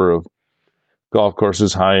a number of golf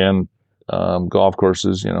courses, high-end golf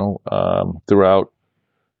courses, throughout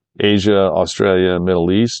Asia, Australia,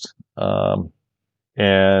 Middle East.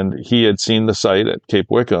 And he had seen the site at Cape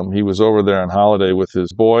Wickham. He was over there on holiday with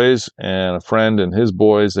his boys and a friend and his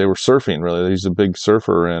boys. They were surfing, really. He's a big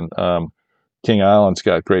surfer. And King Island's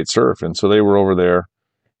got great surf. And so they were over there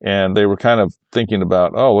and they were kind of thinking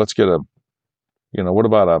about, oh, let's get what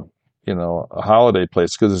about a holiday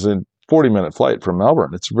place? Because it's a 40-minute flight from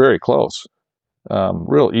Melbourne. It's very close,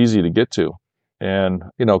 real easy to get to, and,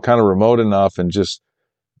 kind of remote enough and just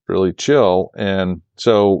really chill. And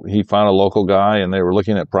so he found a local guy and they were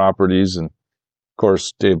looking at properties. And of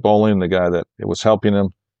course, Dave Bowling, the guy that was helping him,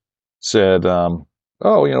 said, oh,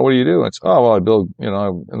 what do you do? It's, oh, well, I build,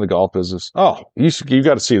 I'm in the golf business. Oh, you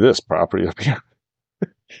got to see this property up here.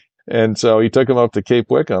 And so he took him up to Cape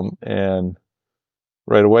Wickham, and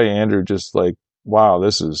right away, Andrew just like, wow,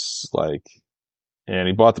 this is like, and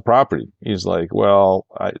he bought the property. He's like, well,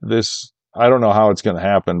 I don't know how it's going to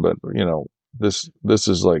happen, but this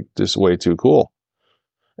is like just way too cool.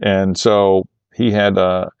 And so he had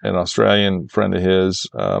an Australian friend of his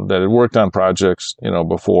that had worked on projects,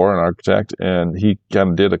 before, an architect, and he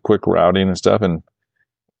kind of did a quick routing and stuff. And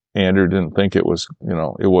Andrew didn't think it was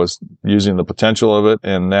using the potential of it.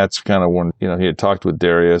 And that's kind of when, he had talked with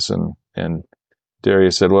Darius, and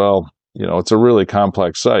Darius said, well, it's a really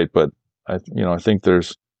complex site, but I think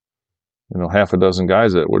there's, half a dozen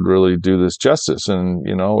guys that would really do this justice. And,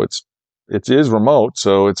 it is remote,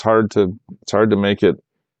 so it's hard to make it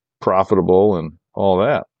profitable and all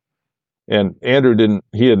that. And Andrew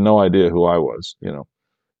he had no idea who I was,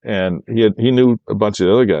 and he knew a bunch of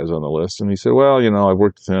the other guys on the list. And he said, well, I've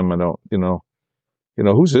worked with him. I don't,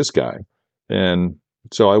 who's this guy? And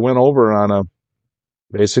so I went over on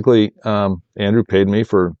basically, Andrew paid me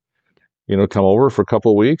for, come over for a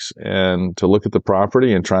couple of weeks and to look at the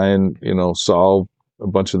property and try and, solve a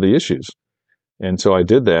bunch of the issues. And so I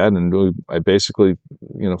did that, and I basically,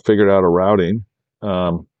 figured out a routing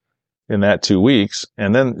in that 2 weeks.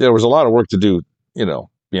 And then there was a lot of work to do,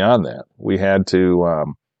 beyond that. We had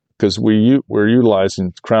to, because we're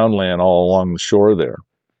utilizing Crown land all along the shore there,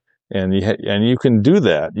 and you can do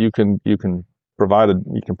that. You can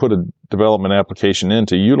put a development application in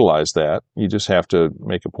to utilize that. You just have to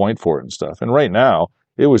make a point for it and stuff. And right now,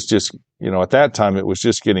 it was just, at that time, it was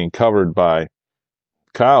just getting covered by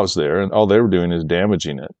cows there, and all they were doing is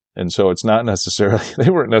damaging it. And so it's not necessarily, they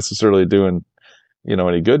weren't necessarily doing,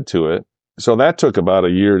 any good to it. So that took about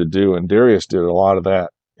a year to do. And Darius did a lot of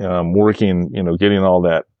that, working, getting all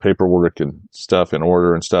that paperwork and stuff in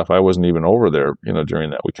order and stuff. I wasn't even over there, during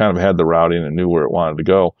that. We kind of had the routing and knew where it wanted to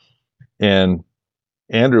go. And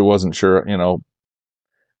Andrew wasn't sure,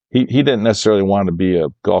 he didn't necessarily want to be a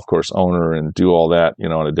golf course owner and do all that,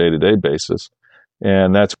 on a day-to-day basis.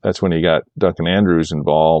 And that's when he got Duncan Andrews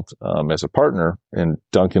involved as a partner, and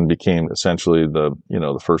Duncan became essentially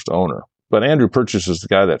the first owner. But Andrew Purchase was the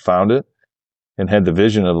guy that found it and had the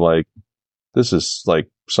vision of like, this is like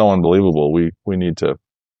so unbelievable. We need to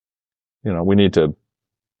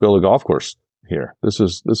build a golf course here. This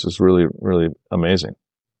is really, really amazing.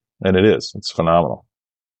 And it is. It's phenomenal.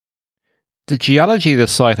 The geology of the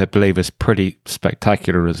site, I believe, is pretty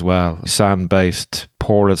spectacular as well. Sand-based,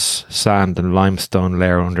 porous sand and limestone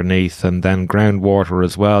layer underneath, and then groundwater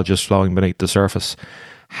as well, just flowing beneath the surface.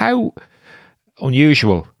 How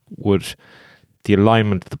unusual would the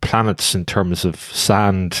alignment of the planets in terms of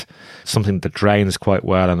sand, something that drains quite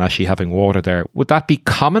well, and actually having water there, would that be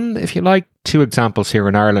common, if you like? Two examples here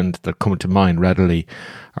in Ireland that come to mind readily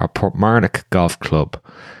are Portmarnock Golf Club,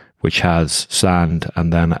 which has sand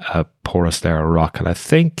and then a porous layer of rock, and I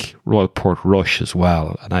think Royal Portrush as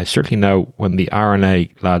well. And I certainly know when the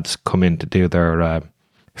RNA lads come in to do their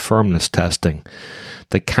firmness testing,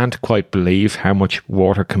 they can't quite believe how much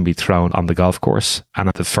water can be thrown on the golf course,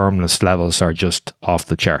 and the firmness levels are just off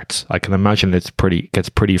the charts. I can imagine gets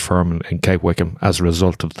pretty firm in Cape Wickham as a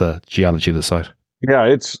result of the geology of the site. Yeah,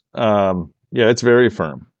 it's very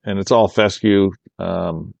firm, and it's all fescue.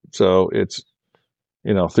 So it's,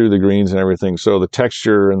 through the greens and everything. So the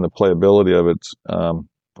texture and the playability of it's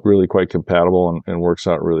really quite compatible and works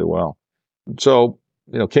out really well. So,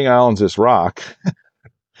 King Island's this rock,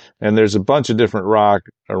 and there's a bunch of different rock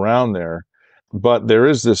around there, but there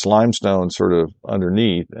is this limestone sort of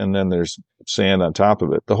underneath, and then there's sand on top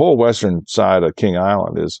of it. The whole western side of King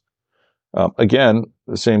Island is, again,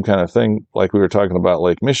 the same kind of thing like we were talking about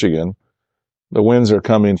Lake Michigan. The winds are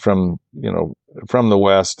coming from the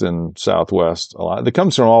west and southwest a lot. It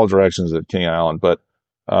comes from all directions at King Island, but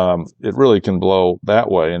it really can blow that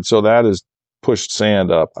way. And so that has pushed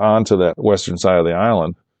sand up onto that western side of the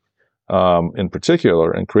island in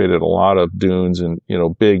particular, and created a lot of dunes and,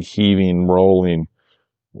 big heaving, rolling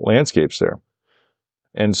landscapes there.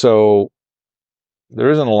 And so there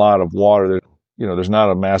isn't a lot of water. There's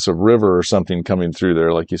not a massive river or something coming through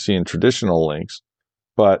there like you see in traditional links.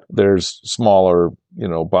 But there's smaller,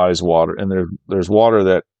 bodies of water, and there's water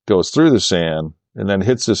that goes through the sand and then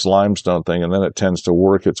hits this limestone thing, and then it tends to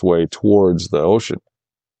work its way towards the ocean.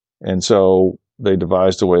 And so they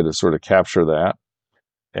devised a way to sort of capture that,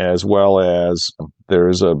 as well as there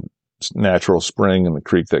is a natural spring in the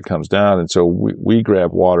creek that comes down. And so we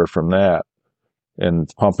grab water from that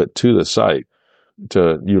and pump it to the site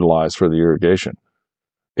to utilize for the irrigation.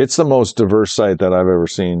 It's the most diverse site that I've ever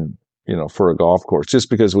seen, for a golf course, just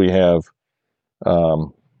because we have,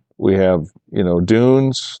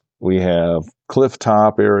 dunes, we have cliff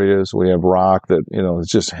top areas, we have rock that, is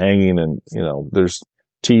just hanging, and, there's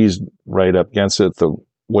tees right up against it. The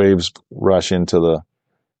waves rush into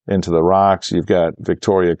the rocks. You've got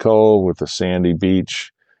Victoria Cove with the sandy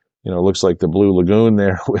beach. It looks like the Blue Lagoon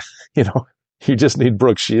there with, you just need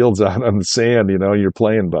Brooke Shields out on the sand, you're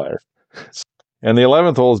playing by her. And the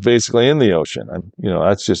 11th hole is basically in the ocean. And,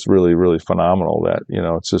 that's just really, really phenomenal that,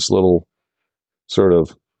 it's this little sort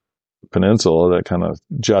of peninsula that kind of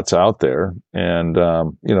juts out there. And,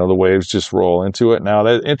 the waves just roll into it. Now,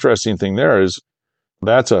 the interesting thing there is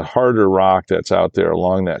that's a harder rock that's out there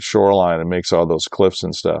along that shoreline and makes all those cliffs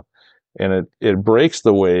and stuff. And it breaks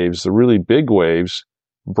the waves. The really big waves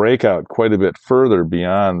break out quite a bit further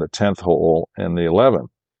beyond the 10th hole and the 11th.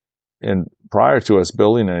 And prior to us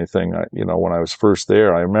building anything, when I was first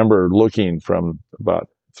there, I remember looking from about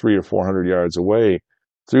 300 or 400 yards away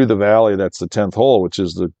through the valley. That's the 10th hole, which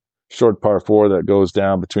is the short par 4 that goes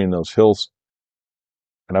down between those hills.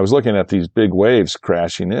 And I was looking at these big waves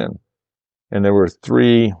crashing in. And there was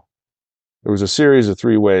a series of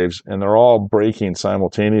 3 waves, and they're all breaking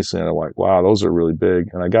simultaneously. And I'm like, wow, those are really big.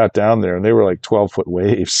 And I got down there, and they were like 12-foot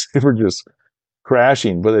waves. They were just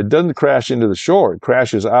crashing, but it doesn't crash into the shore. It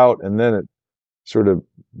crashes out, and then it sort of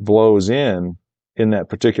blows in that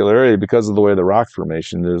particular area because of the way the rock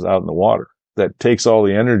formation is out in the water. That takes all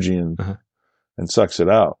the energy and sucks it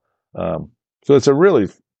out. So it's a really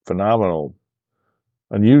phenomenal,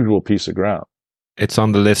 unusual piece of ground. It's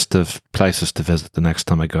on the list of places to visit the next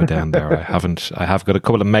time I go down there. I have got a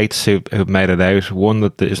couple of mates who've made it out. One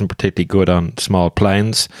that isn't particularly good on small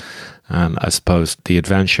planes. And I suppose the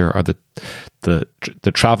adventure, or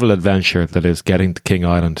the travel adventure that is getting to King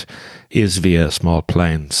Island, is via a small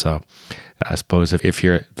plane. So I suppose if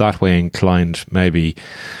you're that way inclined, maybe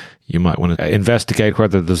you might want to investigate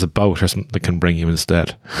whether there's a boat or something that can bring you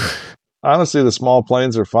instead. Honestly, the small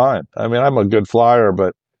planes are fine. I mean, I'm a good flyer,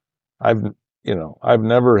 but I've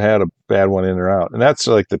never had a bad one in or out. And that's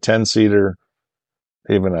like the 10-seater,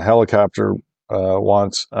 even a helicopter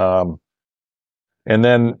once. And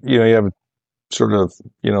then, you have sort of,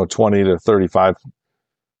 20 to 35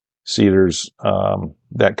 seaters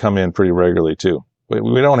that come in pretty regularly too.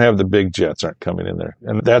 We don't have the big jets aren't coming in there.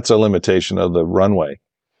 And that's a limitation of the runway,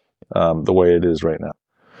 the way it is right now.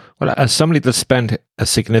 Well, as somebody that's spent a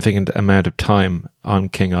significant amount of time on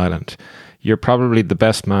King Island, you're probably the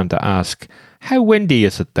best man to ask, how windy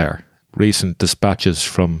is it there? Recent dispatches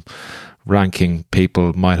from ranking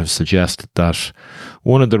people might have suggested that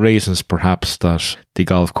one of the reasons perhaps that the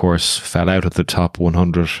golf course fell out of the top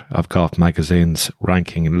 100 of Golf Magazine's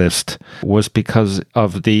ranking list was because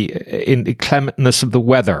of the inclementness of the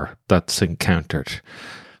weather that's encountered.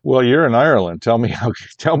 Well, you're in Ireland. Tell me how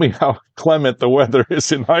clement the weather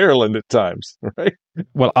is in Ireland at times, right?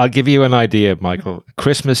 Well, I'll give you an idea, Michael.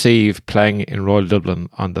 Christmas Eve, playing in Royal Dublin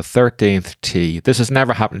on the 13th tee. This has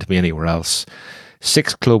never happened to me anywhere else.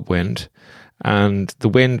 6 club wind, and the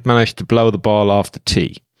wind managed to blow the ball off the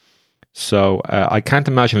tee. So I can't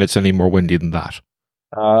imagine it's any more windy than that.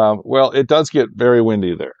 Well, it does get very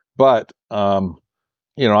windy there, but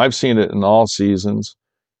I've seen it in all seasons.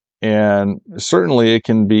 And certainly it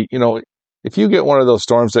can be, if you get one of those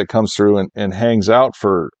storms that comes through and hangs out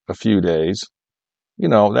for a few days,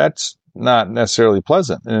 that's not necessarily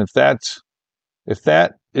pleasant. And if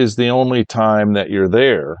that is the only time that you're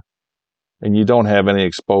there and you don't have any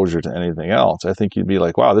exposure to anything else, I think you'd be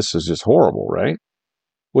like, wow, this is just horrible, right?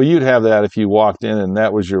 Well, you'd have that if you walked in and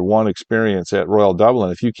that was your one experience at Royal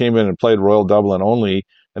Dublin. If you came in and played Royal Dublin only,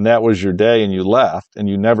 and that was your day and you left and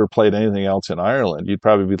you never played anything else in Ireland, you'd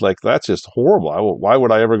probably be like, that's just horrible. Why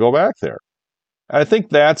would I ever go back there? I think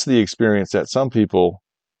that's the experience that some people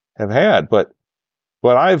have had. But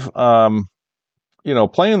I've,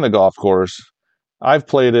 playing the golf course, I've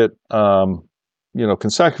played it,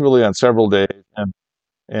 consecutively on several days.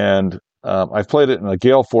 And I've played it in a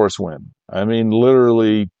gale force wind. I mean,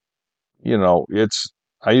 literally,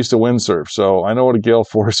 I used to windsurf, so I know what a gale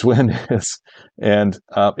force wind is. And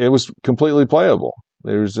it was completely playable.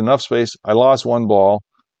 There's enough space. I lost one ball.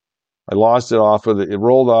 I lost it it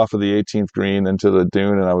rolled off of the 18th green into the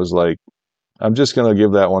dune, and I was like, I'm just going to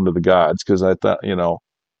give that one to the gods, because I thought,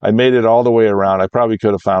 I made it all the way around. I probably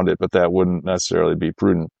could have found it, but that wouldn't necessarily be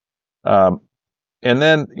prudent. And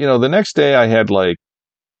then, the next day I had like,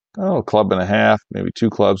 a club and a half, maybe 2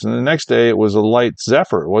 clubs. And the next day it was a light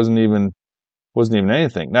zephyr. It wasn't even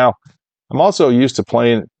anything. Now, I'm also used to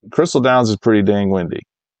playing. Crystal Downs is pretty dang windy.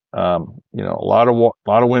 A lot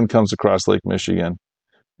of wind comes across Lake Michigan,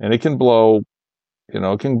 and it can blow.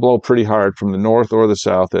 Pretty hard from the north or the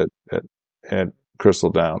south at Crystal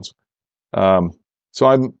Downs.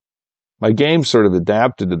 So my game sort of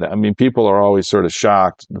adapted to that. I mean, people are always sort of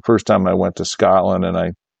shocked. The first time I went to Scotland and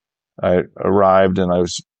I arrived and I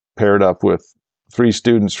was paired up with 3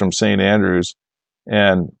 students from St. Andrews,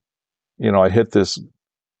 and I hit this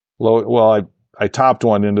low. Well, I topped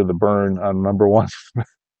one into the burn on number 1.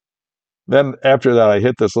 Then after that, I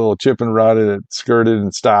hit this little chip and run, and it skirted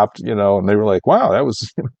and stopped. And they were like, "Wow, that was."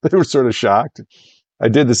 They were sort of shocked. I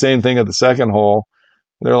did the same thing at the second hole.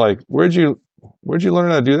 They're like, "Where'd you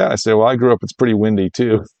learn how to do that?" I said, "Well, I grew up. It's pretty windy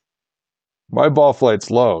too. My ball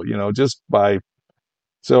flight's low. Just by."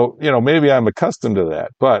 So, maybe I'm accustomed to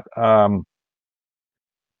that, but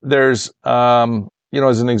there's,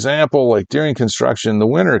 as an example, like during construction, the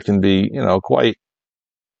winter can be, quite,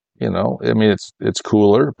 I mean, it's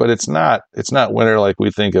cooler, but it's not winter like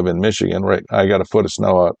we think of in Michigan, right? I got a foot of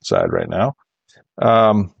snow outside right now.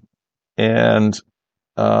 And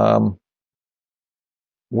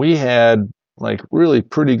we had like really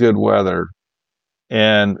pretty good weather,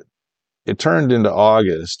 and it turned into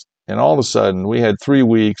August, and all of a sudden we had 3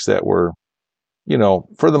 weeks that were,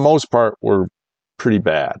 for the most part, were pretty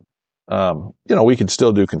bad. We could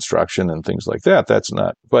still do construction and things like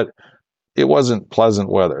that. But it wasn't pleasant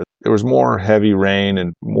weather. There was more heavy rain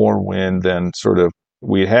and more wind than sort of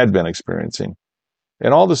we had been experiencing.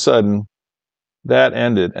 And all of a sudden that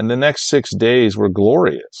ended, and the next 6 days were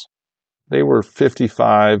glorious. They were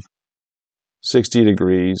 55, 60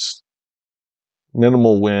 degrees,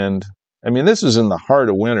 minimal wind. I mean, this is in the heart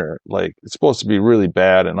of winter. Like, it's supposed to be really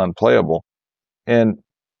bad and unplayable. And,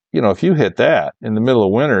 if you hit that in the middle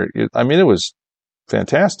of winter, it was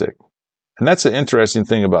fantastic. And that's the interesting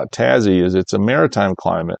thing about Tassie is it's a maritime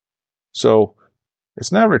climate. So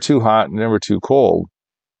it's never too hot and never too cold.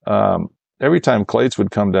 Every time Clates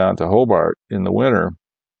would come down to Hobart in the winter,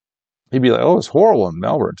 he'd be like, "Oh, it's horrible in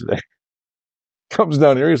Melbourne today." Comes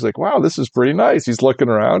down here, he's like, "Wow, this is pretty nice." He's looking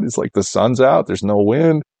around. He's like, "The sun's out. There's no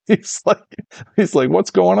wind." He's like,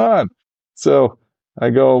 "What's going on?" So I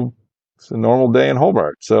go, "It's a normal day in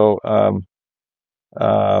Hobart." So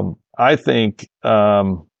I think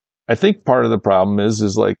part of the problem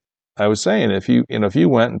is like I was saying, if you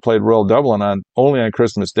went and played Royal Dublin only on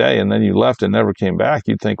Christmas Day and then you left and never came back,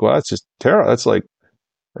 you'd think, well, that's just terrible. That's like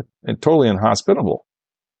totally inhospitable.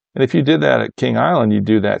 And if you did that at King Island, you'd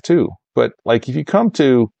do that too. But like if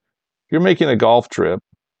you're making a golf trip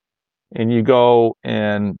and you go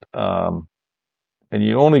and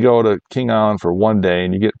you only go to King Island for 1 day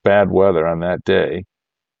and you get bad weather on that day,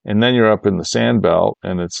 and then you're up in the Sandbelt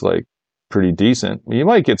and it's like pretty decent. You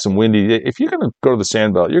might get some windy. If you're going to go to the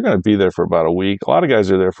Sandbelt, you're going to be there for about a week. A lot of guys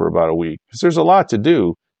are there for about a week because there's a lot to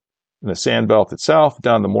do in the Sandbelt itself,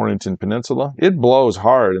 down the Mornington Peninsula. It blows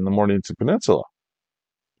hard in the Mornington Peninsula.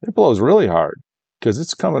 It blows really hard because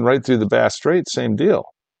it's coming right through the Bass Strait, same deal.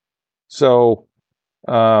 So,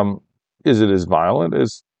 is it as violent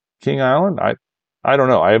as King Island? I don't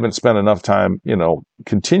know. I haven't spent enough time,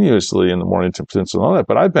 continuously in the Mornington Peninsula on that,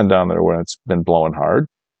 but I've been down there when it's been blowing hard.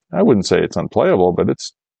 I wouldn't say it's unplayable, but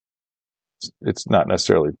it's not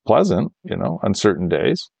necessarily pleasant, on certain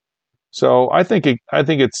days. So I think it's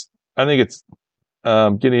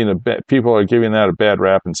people are giving that a bad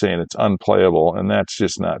rap and saying it's unplayable, and that's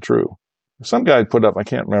just not true. Some guy I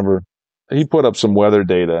can't remember, he put up some weather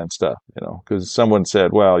data and stuff, because someone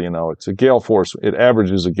said, well, it's a gale force, it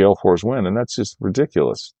averages a gale force wind, and that's just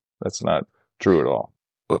ridiculous. That's not true at all.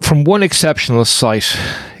 From one exceptional site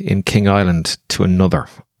in King Island to another,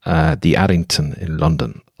 the Addington in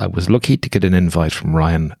London, I was lucky to get an invite from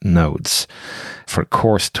Ryan Nodes for a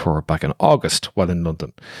course tour back in August while in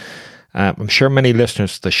London. I'm sure many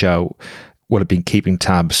listeners to the show will have been keeping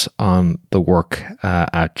tabs on the work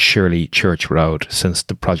at Shirley Church Road since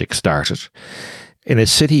the project started. In a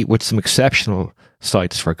city with some exceptional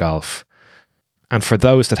sites for golf. And for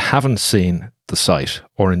those that haven't seen the site,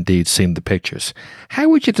 or indeed seen the pictures, how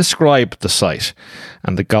would you describe the site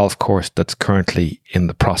and the golf course that's currently in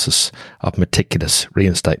the process of meticulous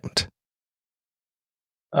reinstatement?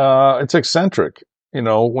 It's eccentric.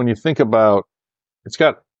 When you think about, it's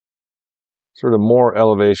got sort of more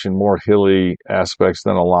elevation, more hilly aspects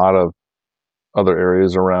than a lot of other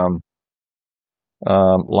areas around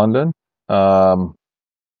London.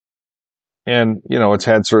 it's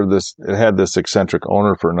had it had this eccentric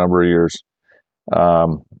owner for a number of years,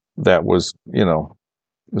 that was,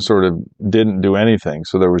 sort of didn't do anything.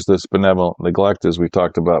 So there was this benevolent neglect, as we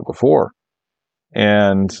talked about before.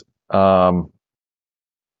 And I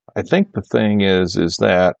think the thing is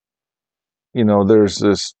that,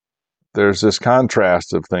 there's this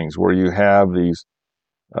contrast of things where you have these,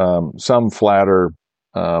 some flatter,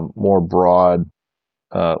 more broad,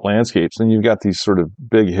 landscapes, and you've got these sort of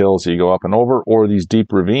big hills that you go up and over, or these deep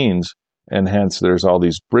ravines, and hence there's all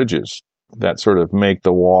these bridges that sort of make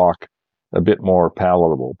the walk a bit more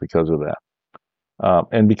palatable because of that.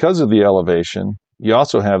 And because of the elevation, you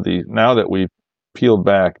also have now that we've peeled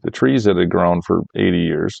back the trees that had grown for 80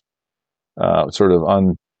 years, sort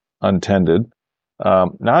of untended,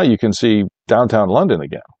 now you can see downtown London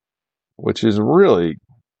again, which is really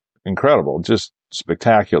incredible, just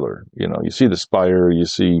spectacular. You see the spire, you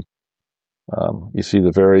see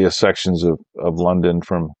the various sections of London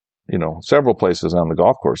from, several places on the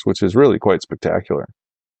golf course, which is really quite spectacular.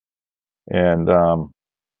 And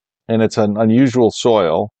it's an unusual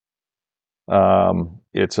soil.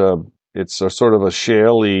 It's a sort of a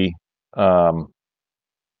shaly,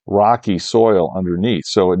 rocky soil underneath,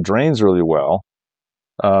 so it drains really well,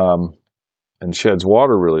 and sheds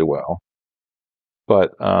water really well.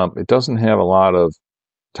 But it doesn't have a lot of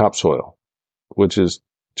topsoil, which is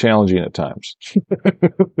challenging at times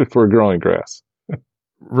for growing grass.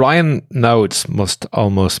 Ryan Nodes must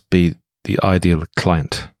almost be the ideal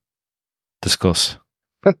client. Discuss.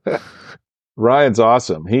 Ryan's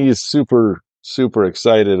awesome. He's super, super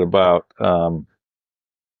excited about,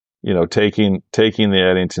 taking the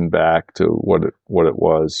Eddington back to what it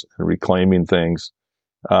was, and reclaiming things.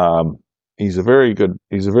 He's a very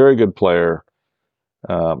good player.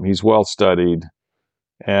 He's well studied,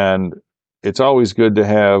 and it's always good to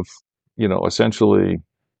have, essentially,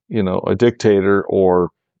 a dictator, or,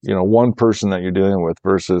 one person that you're dealing with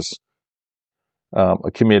versus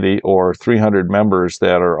a committee or 300 members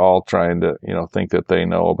that are all trying to, think that they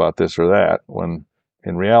know about this or that, when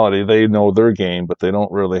in reality they know their game, but they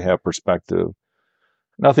don't really have perspective.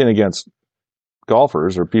 Nothing against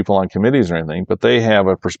golfers or people on committees or anything, but they have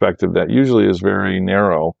a perspective that usually is very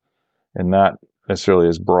narrow and not necessarily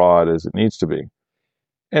as broad as it needs to be.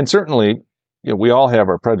 And certainly, we all have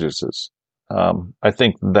our prejudices. I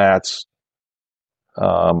think that's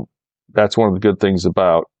one of the good things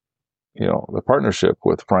about, the partnership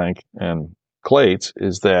with Frank and Clates,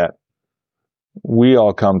 is that we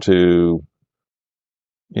all come to,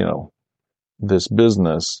 this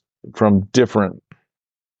business from different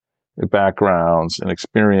backgrounds and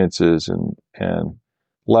experiences and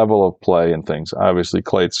level of play and things. Obviously,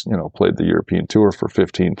 Clates, played the European Tour for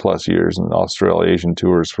 15 plus years and the Australasian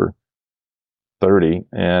Tours for 30.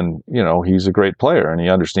 And, he's a great player, and he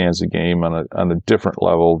understands the game on a different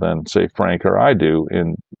level than, say, Frank or I do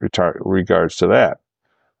in regards to that.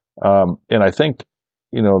 And I think,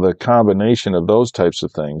 the combination of those types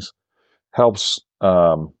of things helps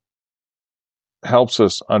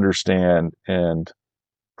us understand and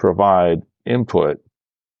provide input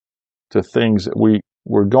to things that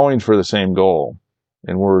we're going for the same goal,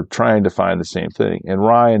 and we're trying to find the same thing. And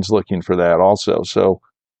Ryan's looking for that also. So,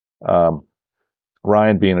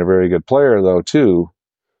 Ryan being a very good player though too,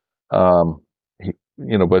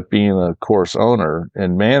 but being a course owner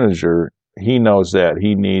and manager, he knows that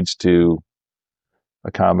he needs to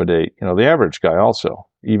accommodate, the average guy also,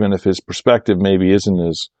 even if his perspective maybe isn't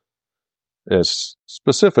as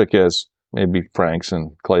specific as maybe Frank's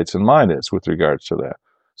and Clayton and mine is with regards to that.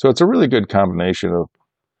 So it's a really good combination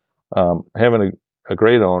of having a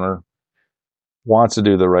great owner, wants to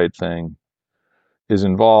do the right thing, is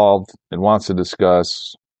involved and wants to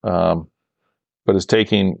discuss, but is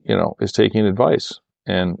taking advice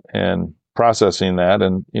and processing that,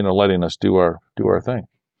 and letting us do our thing.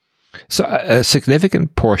 So a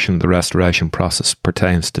significant portion of the restoration process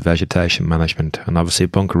pertains to vegetation management and obviously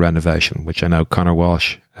bunker renovation, which I know Conor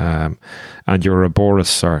Walsh and your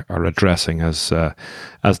Arboris are addressing as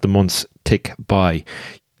the months tick by.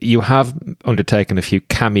 You have undertaken a few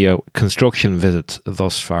cameo construction visits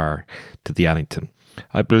thus far to the Eddington.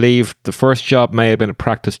 I believe the first job may have been a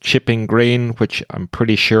practice chipping green, which I'm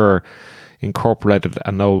pretty sure incorporated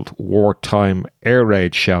an old wartime air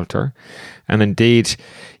raid shelter. And indeed,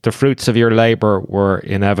 the fruits of your labour were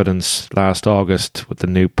in evidence last August with the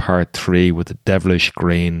new Part 3 with the devilish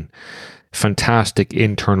green, fantastic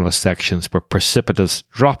internal sections with precipitous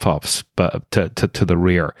drop-offs to the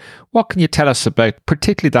rear. What can you tell us about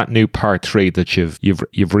particularly that new Part 3 that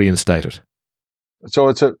you've reinstated? So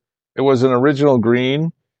it was an original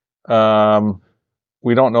green.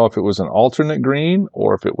 we don't know if it was an alternate green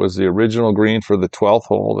or if it was the original green for the 12th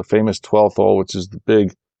hole, the famous 12th hole, which is the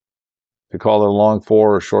big, they call it a long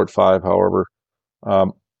 4 or short 5, however,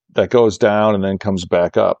 that goes down and then comes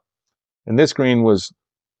back up. And this green was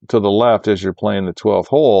to the left as you're playing the 12th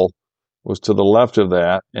hole, was to the left of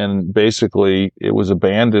that. And basically it was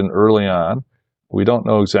abandoned early on. We don't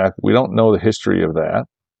know the history of that.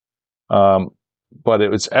 But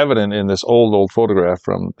it was evident in this old photograph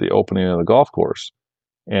from the opening of the golf course.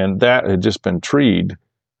 And that had just been treed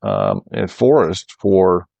in forest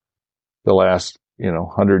for the last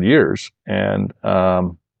 100 years. And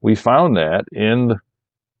we found that in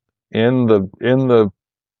the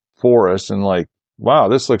forest, and like, wow,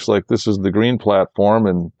 this looks like this is the green platform,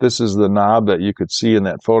 and this is the knob that you could see in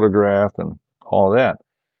that photograph, and all that.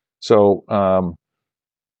 So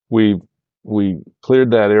we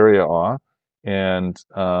cleared that area off, and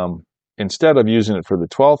instead of using it for the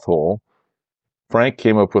 12th hole, Frank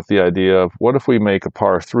came up with the idea of, what if we make a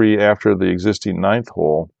par 3 after the existing 9th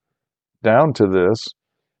hole down to this?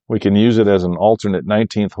 We can use it as an alternate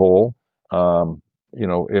 19th hole,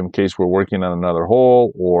 in case we're working on another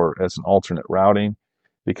hole, or as an alternate routing.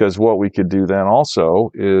 Because what we could do then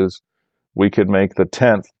also is we could make the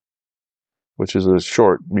 10th, which is a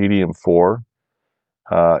short medium 4,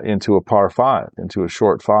 into a par 5, into a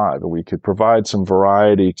short 5. And we could provide some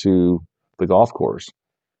variety to the golf course.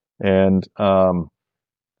 And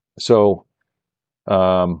so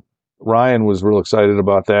Ryan was real excited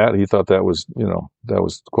about that. He thought that was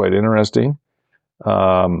quite interesting.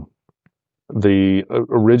 The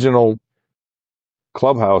original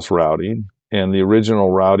clubhouse routing and the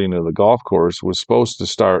original routing of the golf course was supposed to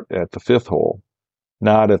start at the 5th hole,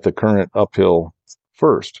 not at the current uphill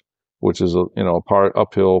first, which is a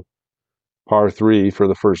uphill par 3 for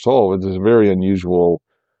the first hole. It is a very unusual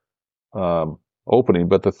opening.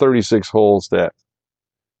 But the 36 holes that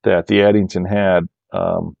the Addington had,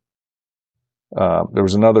 there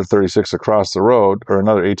was another 36 across the road, or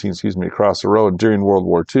another 18, across the road during World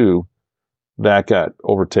War II. That got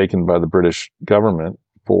overtaken by the British government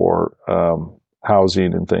for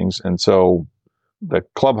housing and things. And so the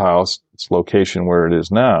clubhouse, its location where it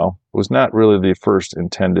is now, was not really the first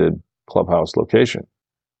intended clubhouse location.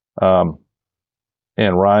 And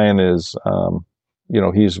Ryan is,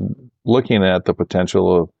 he's looking at the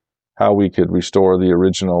potential of how we could restore the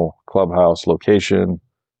original clubhouse location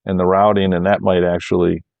and the routing, and that might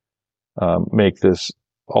actually make this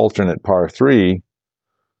alternate par 3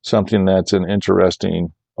 something that's an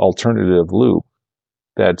interesting alternative loop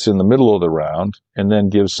that's in the middle of the round, and then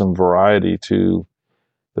gives some variety to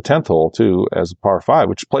the 10th hole too as a par 5,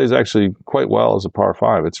 which plays actually quite well as a par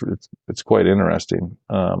 5. It's quite interesting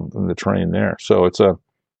in the terrain there. So it's a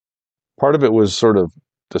part of it was sort of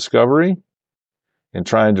discovery and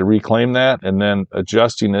trying to reclaim that, and then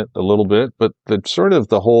adjusting it a little bit. But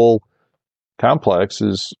the whole complex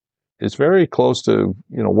is very close to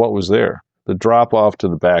what was there. The drop off to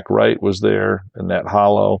the back right was there, and that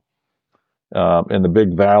hollow, and the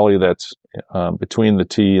big valley that's between the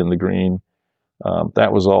tee and the green,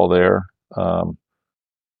 that was all there. So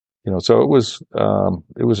it was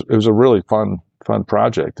a really fun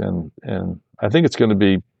project, and I think I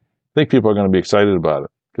think people are going to be excited about it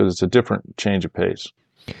because it's a different change of pace.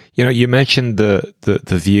 You mentioned the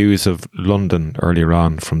views of London earlier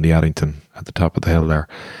on from the Addington at the top of the hill there,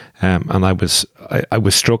 and I was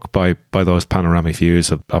struck by those panoramic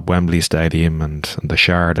views of Wembley Stadium and the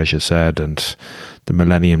Shard, as you said, and the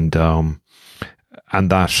Millennium Dome, and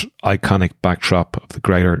that iconic backdrop of the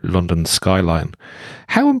Greater London skyline.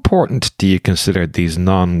 How important do you consider these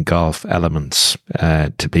non-golf elements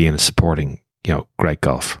to be in supporting great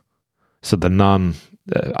golf? So the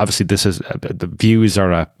obviously this is the views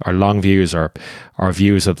are long views are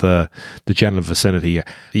views of the general vicinity.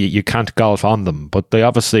 You can't golf on them, but they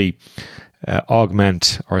obviously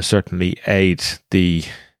augment or certainly aid the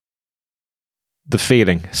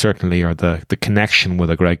feeling, certainly, or the connection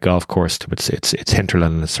with a great golf course to its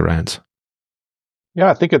hinterland and its surrounds.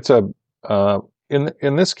 Yeah, I think it's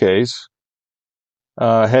in this case,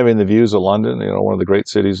 having the views of London, one of the great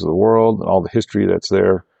cities of the world, and all the history that's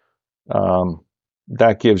there.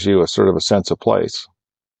 That gives you a sort of a sense of place.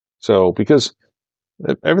 So, because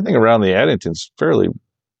everything around the Addington's fairly,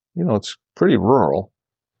 it's pretty rural,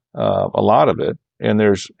 a lot of it.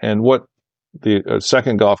 And what the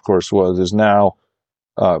second golf course is now,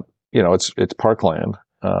 it's parkland.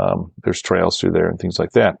 There's trails through there and things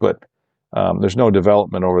like that, but there's no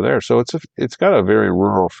development over there. So it's got a very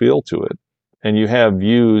rural feel to it. And you have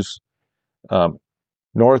views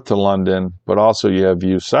north to London, but also you have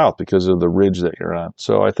views south because of the ridge that you're on.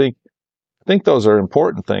 So I think those are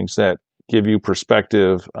important things that give you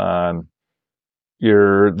perspective on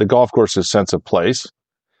the golf course's sense of place,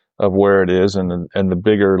 of where it is, and the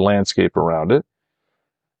bigger landscape around it.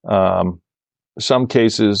 Some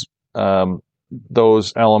cases,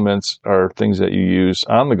 those elements are things that you use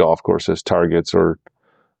on the golf course as targets or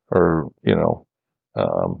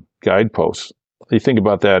guideposts. You think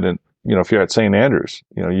about that, and if you're at St. Andrews,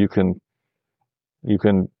 you can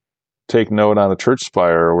take note on the church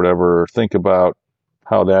spire or whatever, or think about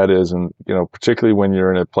how that is, and particularly when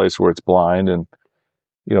you're in a place where it's blind, and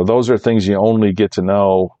those are things you only get to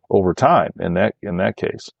know over time. In that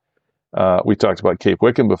case, we talked about Cape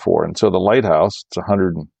Wickham before, and so the lighthouse,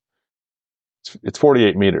 it's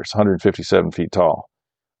 48 meters, 157 feet tall,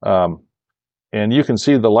 and you can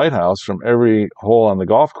see the lighthouse from every hole on the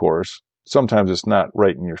golf course. Sometimes it's not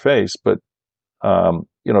right in your face, but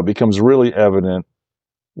it becomes really evident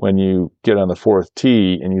when you get on the fourth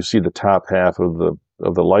tee and you see the top half of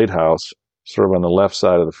the lighthouse sort of on the left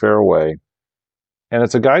side of the fairway, and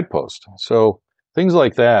it's a guidepost. So things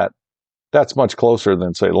like that, that's much closer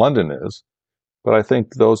than, say, London is. But I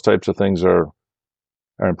think those types of things are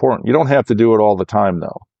important. You don't have to do it all the time,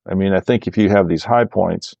 though. I mean, I think if you have these high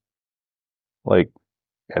points, like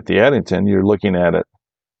at the Addington, you're looking at it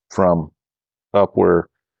from up where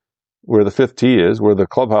the fifth tee is, where the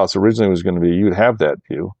clubhouse originally was going to be. You'd have that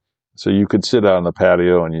view. So you could sit out on the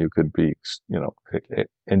patio and you could be,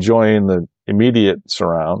 enjoying the immediate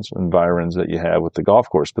surrounds, environs that you have with the golf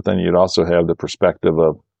course. But then you'd also have the perspective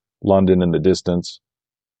of London in the distance.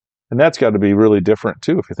 And that's got to be really different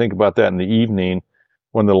too. If you think about that in the evening,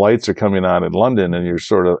 when the lights are coming on in London and you're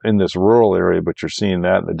sort of in this rural area, but you're seeing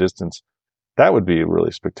that in the distance, that would be a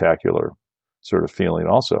really spectacular sort of feeling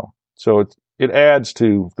also. So it adds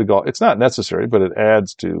to the golf. It's not necessary, but it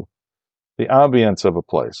adds to the ambience of a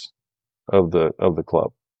place, of the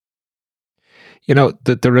club.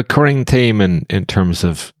 The recurring theme in terms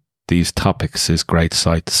of these topics is great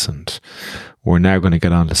sites, and we're now going to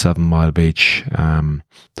get on to 7 Mile Beach,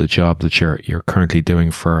 the job that you're currently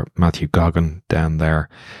doing for Matthew Goggin down there.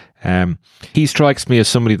 He strikes me as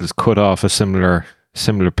somebody that's cut off a similar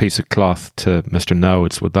piece of cloth to Mr.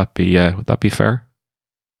 Nodes. Would that be fair?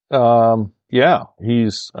 Yeah,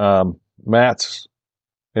 he's Matt's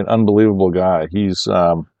an unbelievable guy. He's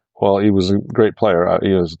he was a great player.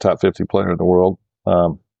 He was a top 50 player in the world.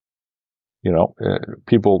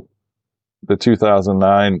 People, the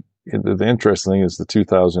 2009. The interesting thing is the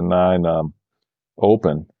 2009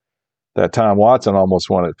 Open that Tom Watson almost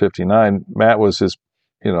won at 59. Matt was his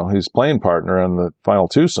playing partner on the final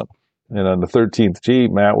twosome, and on the 13th tee,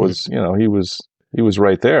 Matt was, he was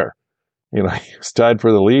right there. He was tied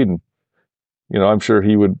for the lead, and I'm sure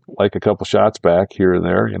he would like a couple shots back here or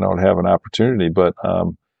there, and have an opportunity. But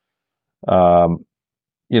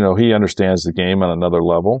he understands the game on another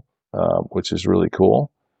level, which is really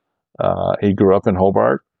cool. He grew up in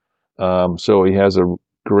Hobart. So he has a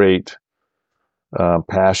great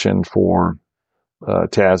passion for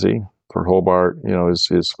Tassie, for Hobart.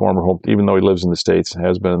 His former home, even though he lives in the States,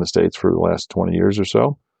 has been in the States for the last 20 years or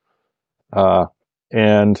so.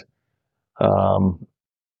 And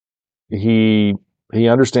he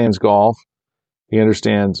understands golf. He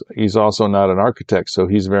understands. He's also not an architect, so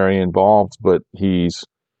he's very involved. But he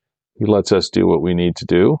lets us do what we need to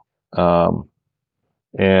do.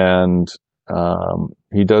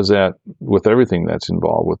 He does that with everything that's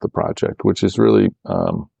involved with the project, which is really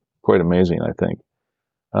quite amazing, I think.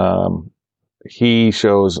 He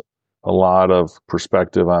shows a lot of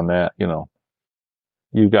perspective on that.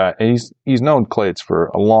 He's known Clates for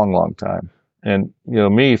a long, long time, and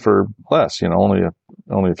me for less. Only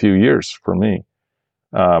a few years for me.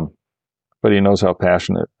 But he knows how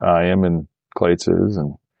passionate I am and Clates is,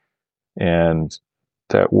 and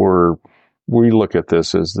that we look at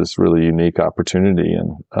this as this really unique opportunity,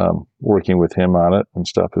 and working with him on it and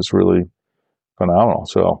stuff is really phenomenal.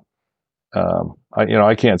 So,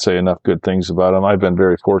 I can't say enough good things about him. I've been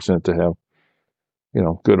very fortunate to have,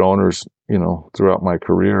 good owners, throughout my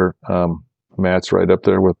career. Matt's right up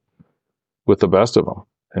there with the best of them.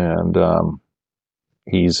 And,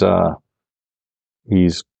 he's a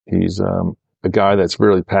guy that's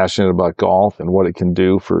really passionate about golf and what it can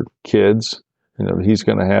do for kids. He's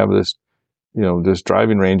going to have this, this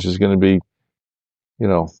driving range is going to be,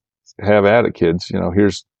 have at it, kids.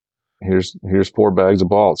 Here's 4 bags of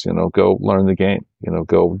balls. Go learn the game.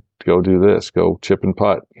 Go do this. Go chip and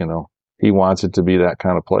putt. He wants it to be that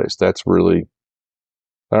kind of place. That's really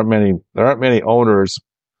there aren't many owners,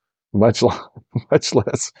 much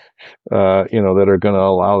less, that are going to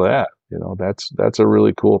allow that. That's a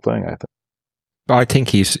really cool thing, I think. I think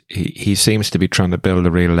he seems to be trying to build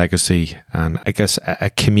a real legacy, and I guess a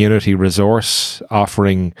community resource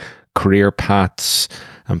offering career paths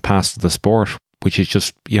and paths to the sport, which is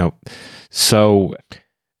just, so,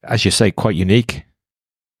 as you say, quite unique.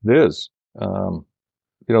 It is.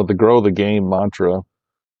 The grow the game mantra.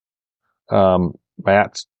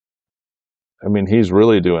 Matt's, he's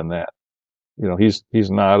really doing that. He's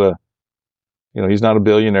not a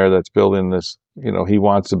billionaire that's building this. He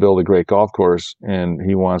wants to build a great golf course and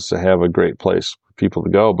he wants to have a great place for people to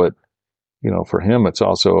go. But, for him, it's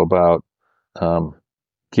also about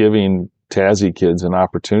giving Tassie kids an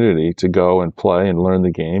opportunity to go and play and learn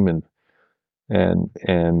the game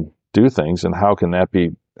and do things. And how can that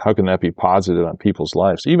be positive on people's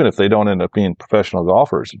lives, even if they don't end up being professional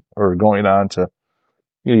golfers or going on to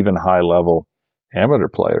even high level amateur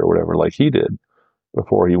play or whatever, like he did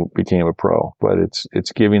before he became a pro. But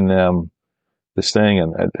it's giving them this thing,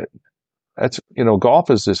 and that's golf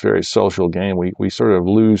is this very social game. We sort of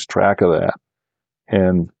lose track of that,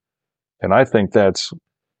 and I think that's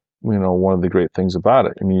one of the great things about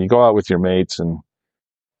it. You go out with your mates and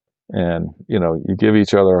you give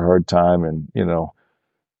each other a hard time, and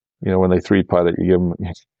when they three putt it, you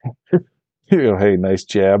give them hey, nice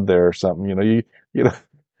jab there or something.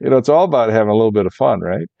 It's all about having a little bit of fun,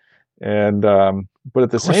 right? And but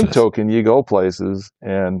at the same token, you go places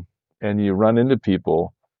and you run into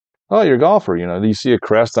people. Oh, you're a golfer. You see a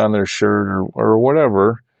crest on their shirt or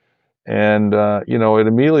whatever, and it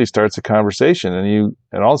immediately starts a conversation, and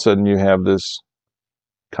all of a sudden you have this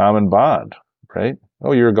common bond, right?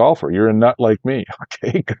 Oh, you're a golfer. You're a nut like me.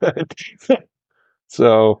 Okay, good.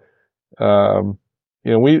 So,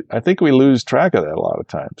 I think we lose track of that a lot of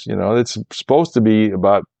times. It's supposed to be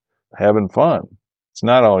about having fun. It's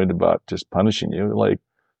not always about just punishing you. Like,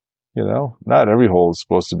 not every hole is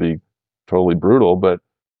supposed to be totally brutal, but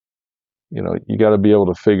you got to be able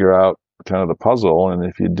to figure out kind of the puzzle. And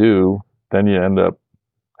if you do, then you end up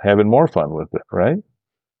having more fun with it, right?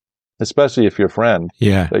 Especially if your friend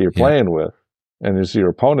that you're playing with and is your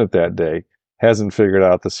opponent that day hasn't figured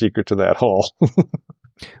out the secret to that hole.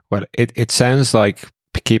 Well, it sounds like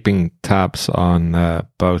keeping tabs on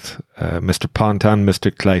both Mr. Pont and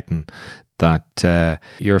Mr. Clayton, that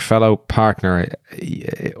your fellow partner,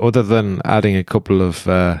 other than adding a couple of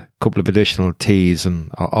additional tees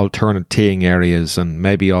and alternate teeing areas and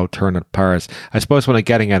maybe alternate pars, I suppose what I'm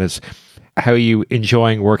getting at is, how are you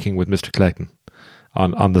enjoying working with Mr. Clayton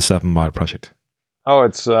on the 7 Mile project? Oh,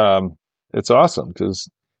 it's awesome because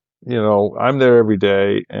I'm there every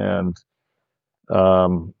day, and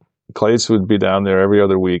Clayton would be down there every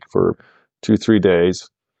other week for 2-3 days,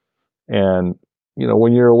 and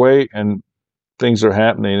when you're away and things are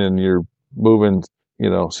happening and you're moving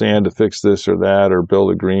sand to fix this or that or build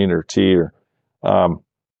a green or tee or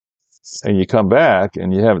and you come back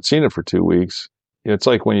and you haven't seen it for 2 weeks. It's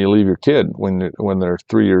like when you leave your kid when they're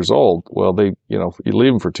 3 years old. Well, they you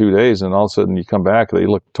leave them for 2 days and all of a sudden you come back, they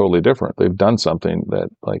look totally different. They've done something that,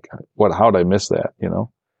 like, how did I miss that?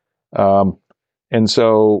 And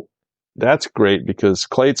so that's great because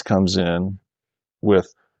Clates comes in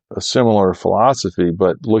with a similar philosophy,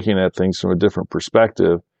 but looking at things from a different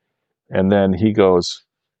perspective. And then he goes,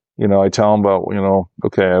 I tell him about,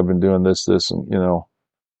 okay, I've been doing this, and,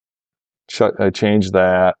 I changed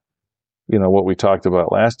that, what we talked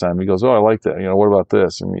about last time. He goes, oh, I like that. What about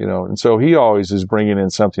this? And, and so he always is bringing in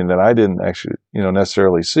something that I didn't actually,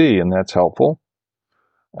 necessarily see. And that's helpful.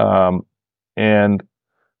 And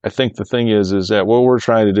I think the thing is that what we're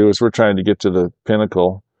trying to do is we're trying to get to the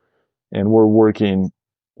pinnacle, and we're working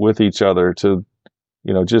with each other to,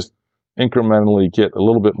 just incrementally get a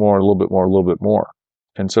little bit more, a little bit more, a little bit more.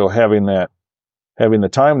 And so having the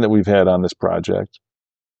time that we've had on this project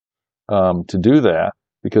to do that,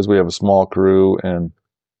 because we have a small crew and,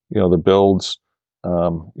 the builds,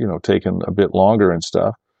 taking a bit longer and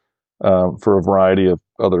stuff, for a variety of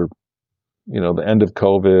other, the end of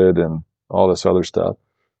COVID and all this other stuff.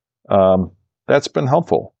 That's been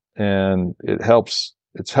helpful, and it's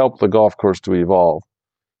helped the golf course to evolve.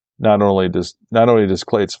 Not only does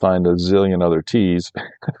Clates find a zillion other tees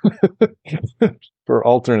for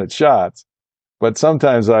alternate shots, but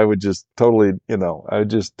sometimes I would just totally, I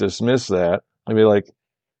would just dismiss that. I mean, like,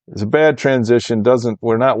 it's a bad transition.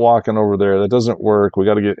 We're not walking over there. That doesn't work. We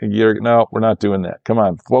got to get a gear. No, we're not doing that. Come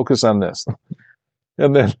on, focus on this.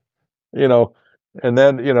 And then,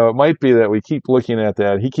 it might be that we keep looking at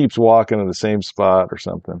that. He keeps walking in the same spot or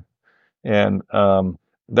something. And,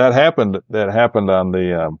 that happened on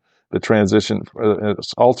the transition,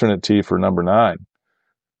 alternate tee for number 9.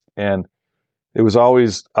 And it was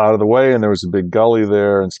always out of the way, and there was a big gully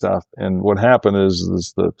there and stuff. And what happened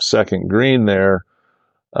is the second green there,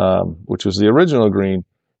 which was the original green,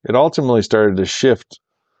 it ultimately started to shift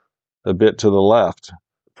a bit to the left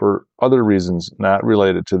for other reasons not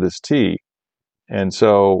related to this tee. And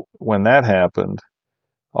so when that happened,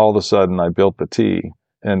 all of a sudden I built the tee,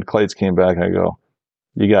 and Clates came back and I go,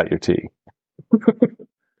 "You got your tee."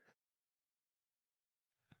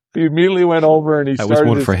 He immediately went over and That was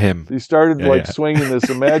one for him. He started swinging this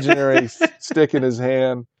imaginary stick in his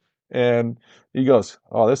hand, and he goes,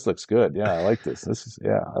 "Oh, this looks good. Yeah, I like this.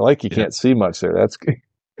 I like you can't see much there. That's good."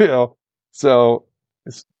 So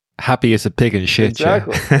it's happy as a pig in shit.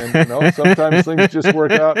 Exactly. And sometimes things just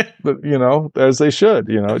work out, but as they should.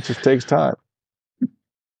 It just takes time.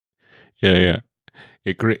 Yeah.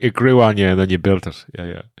 It grew on you, and then you built it.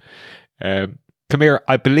 Yeah. Come here.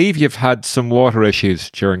 I believe you've had some water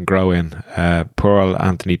issues during growing. Poor old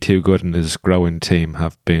Anthony Toogood and his growing team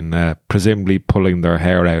have been presumably pulling their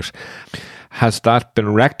hair out. Has that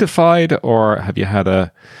been rectified, or have you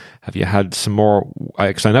had some more?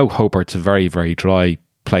 Because I know Hobart's a very, very dry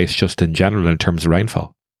place just in general in terms of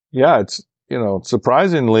rainfall. Yeah, it's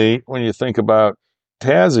surprisingly, when you think about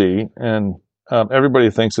Tassie, and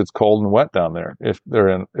everybody thinks it's cold and wet down there if they're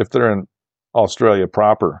in Australia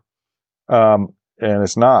proper. And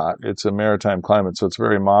it's not. It's a maritime climate, so it's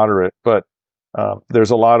very moderate. But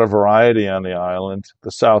there's a lot of variety on the island.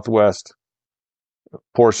 The southwest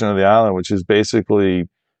portion of the island, which is basically,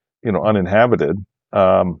 uninhabited,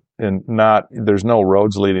 and there's no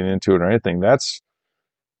roads leading into it or anything. That's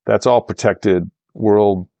all protected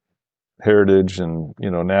World Heritage and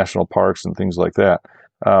national parks and things like that.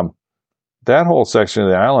 That whole section of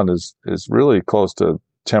the island is really close to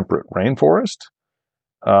temperate rainforest.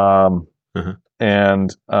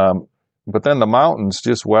 And but then the mountains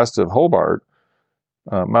just west of Hobart,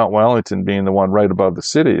 Mount Wellington being the one right above the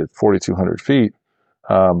city at 4,200 feet,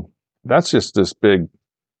 that's just this big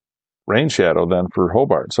rain shadow then for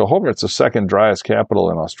Hobart. So Hobart's the second driest capital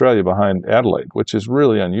in Australia behind Adelaide, which is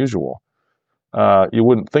really unusual. You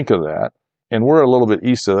wouldn't think of that. And we're a little bit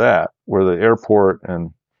east of that, where the airport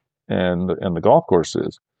and the golf course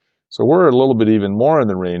is. So we're a little bit even more in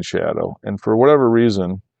the rain shadow. And for whatever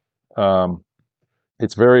reason,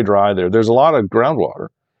 it's very dry there. There's a lot of groundwater,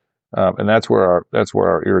 and that's where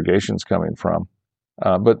our irrigation's coming from.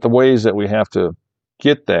 But the ways that we have to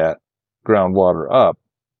get that groundwater up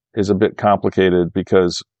is a bit complicated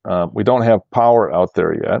because we don't have power out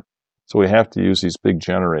there yet, so we have to use these big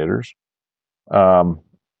generators.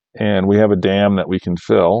 And we have a dam that we can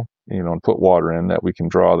fill, and put water in that we can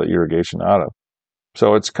draw the irrigation out of.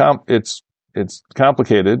 So it's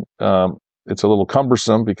complicated. It's a little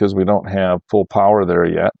cumbersome because we don't have full power there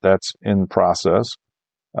yet. That's in process.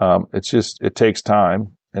 It takes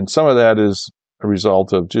time. And some of that is a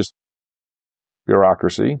result of just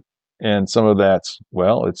bureaucracy. And some of that's,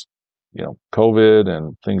 it's, COVID,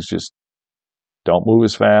 and things just don't move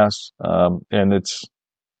as fast. And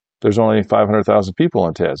there's only 500,000 people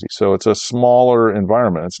in Tassie. So it's a smaller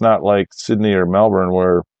environment. It's not like Sydney or Melbourne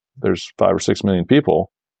where there's 5 or 6 million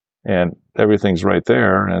people and everything's right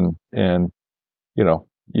there. And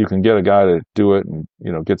you can get a guy to do it and,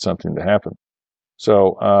 get something to happen.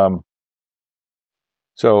 So,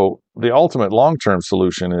 so the ultimate long-term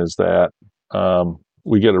solution is that,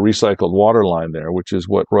 we get a recycled water line there, which is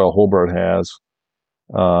what Royal Hobart has,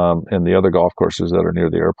 and the other golf courses that are near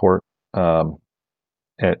the airport.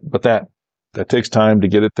 But that takes time to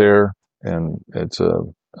get it there, and it's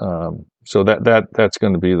so that's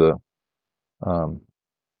going to be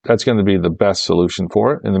the best solution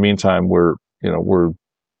for it. In the meantime, we're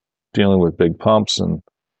dealing with big pumps and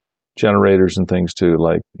generators and things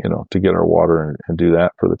to get our water and do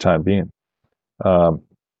that for the time being.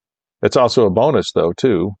 It's also a bonus though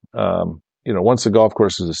too. Once the golf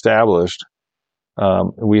course is established,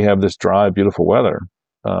 we have this dry, beautiful weather.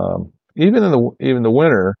 Even in the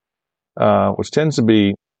winter, which tends to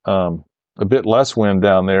be a bit less wind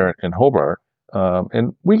down there in Hobart,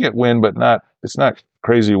 and we get wind, but it's not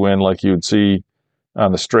crazy wind like you'd see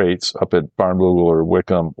on the Straits up at Barnbougle or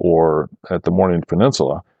Wickham or at the Mornington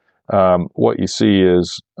Peninsula. What you see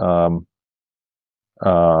is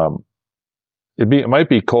it might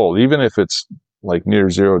be cold, even if it's like near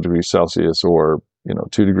 0 degrees Celsius or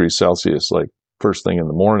 2 degrees Celsius, like first thing in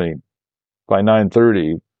the morning. By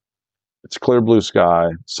 9:30, it's clear blue sky,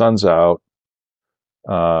 sun's out,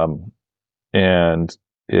 and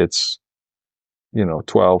it's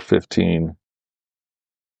 12, 15,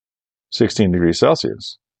 16 degrees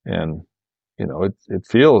Celsius, and it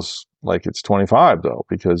feels like it's 25 though,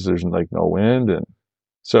 because there's like no wind. And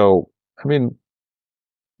so I mean,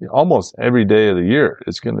 almost every day of the year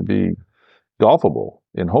is going to be golfable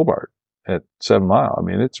in Hobart at 7 Mile. I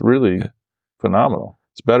mean, it's really phenomenal.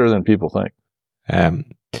 It's better than people think.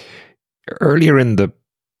 Earlier in the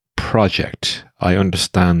project, I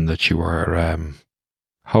understand that you were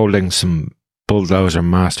holding some bulldozer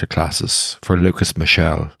masterclasses for Lucas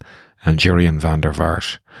Michel and Jurian van der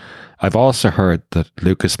Vaart. I've also heard that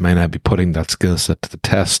Lucas may now be putting that skill set to the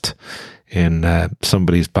test in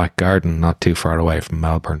somebody's back garden not too far away from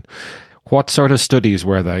Melbourne. What sort of studies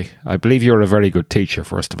were they? I believe you're a very good teacher,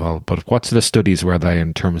 first of all, but what sort of studies were they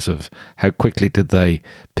in terms of how quickly did they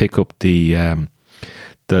pick up the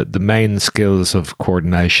main skills of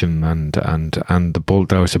coordination and the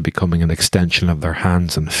bulldozer becoming an extension of their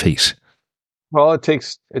hands and feet? Well, it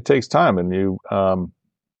takes time, and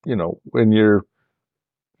when you're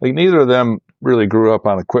like, neither of them really grew up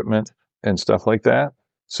on equipment and stuff like that,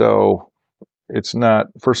 so it's not,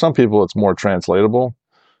 for some people it's more translatable.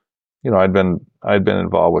 I'd been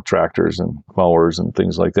involved with tractors and mowers and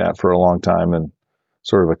things like that for a long time, and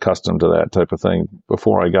sort of accustomed to that type of thing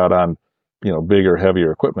before I got on, bigger,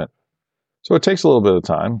 heavier equipment. So it takes a little bit of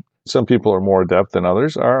time. Some people are more adept than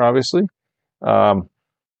others are, obviously. But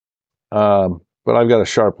I've got a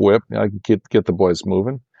sharp whip. I can get the boys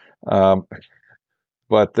moving.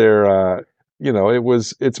 But they're,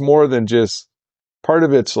 it's more than just, part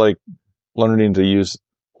of it's like learning to use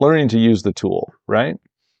the tool, right?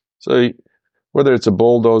 So whether it's a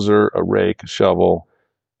bulldozer, a rake, a shovel,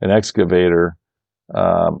 an excavator,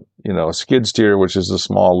 a skid steer, which is the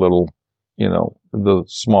small little,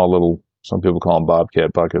 some people call them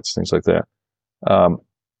bobcat buckets, things like that.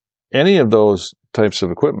 Any of those types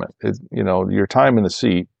of equipment, your time in the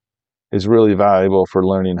seat is really valuable for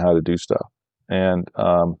learning how to do stuff. And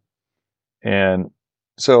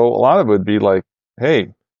so a lot of it would be like,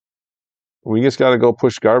 hey, we just got to go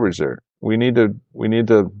push garbage there. We need to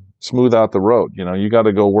smooth out the road. You got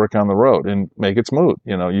to go work on the road and make it smooth.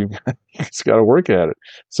 You just got to work at it.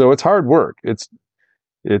 So it's hard work. It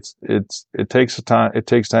takes time. It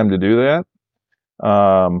takes time to do that.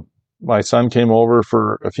 My son came over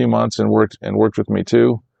for a few months and worked with me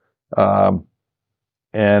too. He's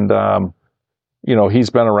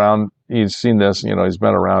been around. He's seen this. He's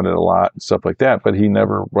been around it a lot and stuff like that. But he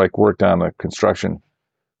never worked on a construction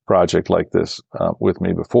project like this with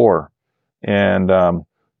me before. And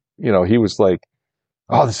he was like,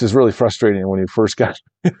 "Oh, this is really frustrating." When he first got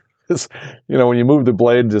this, when you move the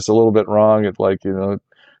blade just a little bit wrong, it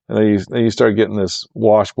and then you start getting this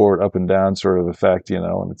washboard up and down sort of effect,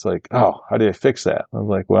 and it's like, oh, how do I fix that? I was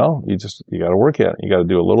like, well, you got to work at it. You got to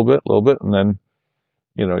do a little bit, and then,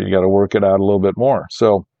 you got to work it out a little bit more.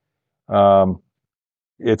 So,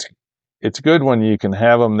 it's good when you can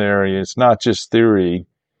have them there. It's not just theory,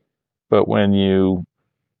 but when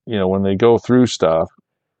when they go through stuff,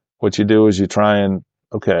 what you do is you try and,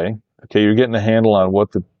 okay, you're getting a handle on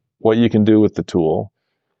what you can do with the tool.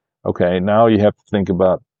 Okay, now you have to think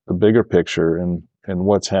about the bigger picture and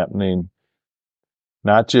what's happening,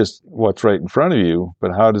 not just what's right in front of you,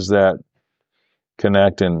 but how does that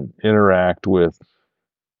connect and interact with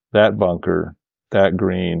that bunker, that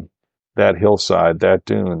green, that hillside, that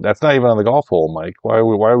dune. That's not even on the golf hole, Mike. Why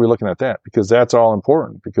are we looking at that? Because that's all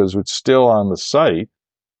important, because it's still on the site,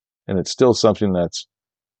 and it's still something that's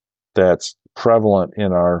prevalent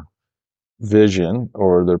in our vision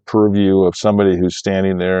or the purview of somebody who's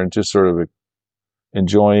standing there and just sort of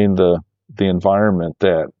enjoying the environment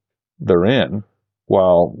that they're in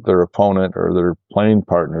while their opponent or their playing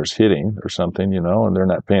partner's hitting or something, and they're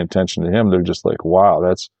not paying attention to him. They're just like, wow,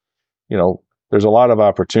 that's, there's a lot of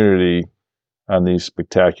opportunity on these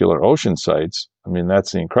spectacular ocean sites. I mean,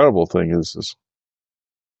 that's the incredible thing is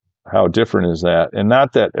how different is that? And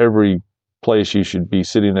not that every place you should be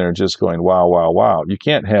sitting there just going, wow, wow, wow. You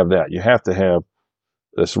can't have that. You have to have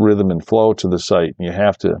this rhythm and flow to the site, and you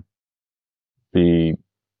have to be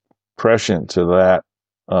prescient to that,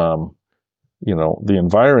 the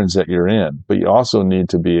environs that you're in, but you also need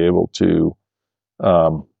to be able to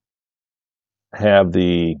have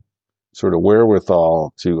the sort of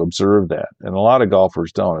wherewithal to observe that. And a lot of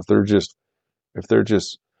golfers don't. If they're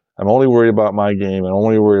just, I'm only worried about my game, and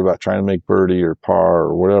only worried about trying to make birdie or par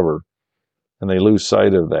or whatever, and they lose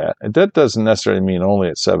sight of that. And that doesn't necessarily mean only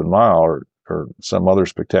at 7 Mile or some other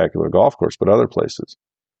spectacular golf course, but other places.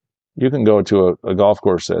 You can go to a golf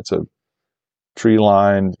course that's a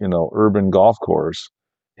tree-lined, urban golf course,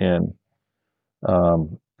 and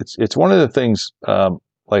it's one of the things,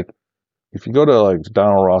 like if you go to like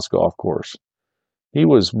Donald Ross golf course, he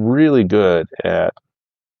was really good at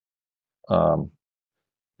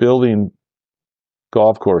building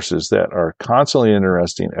golf courses that are constantly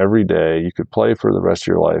interesting every day. You could play for the rest of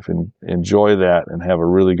your life and enjoy that and have a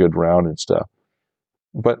really good round and stuff.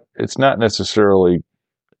 But it's not necessarily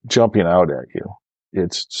jumping out at you.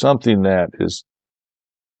 It's something that is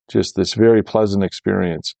just this very pleasant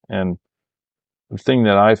experience. And the thing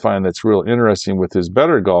that I find that's real interesting with his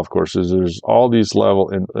better golf courses, there's all these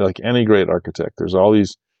levels, and like any great architect, there's all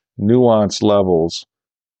these nuanced levels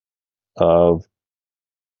of,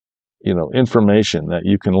 information that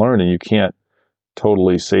you can learn, and you can't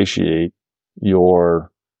totally satiate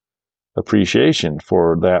your appreciation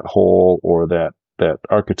for that hole or that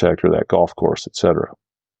architect or that golf course, etc.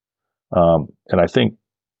 And I think,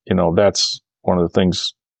 that's one of the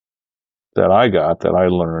things that I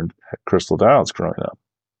learned at Crystal Downs growing up.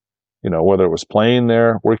 Whether it was playing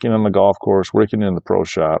there, working on the golf course, working in the pro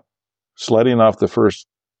shop, sledding off the first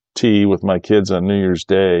tee with my kids on New Year's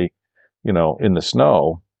Day, in the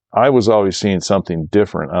snow, I was always seeing something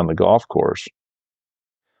different on the golf course.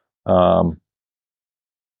 Because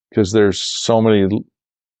there's so many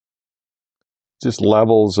just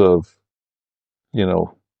levels of,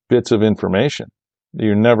 bits of information.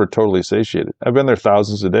 You're never totally satiated. I've been there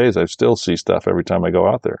thousands of days. I still see stuff every time I go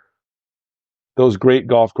out there. Those great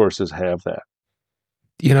golf courses have that.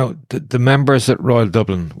 The members at Royal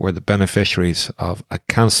Dublin were the beneficiaries of a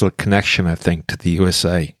cancelled connection, I think, to the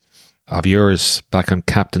USA of yours back on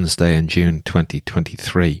Captain's Day in June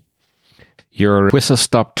 2023. Your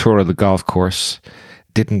whistle-stop tour of the golf course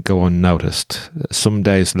didn't go unnoticed. Some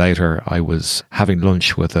days later, I was having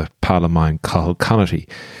lunch with a pal of mine, Cathal Connaughty,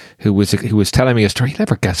 who was telling me a story. He'll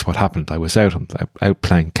never guess what happened. I was out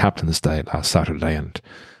playing Captain's Day last Saturday, and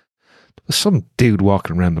there was some dude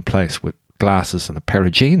walking around the place with glasses and a pair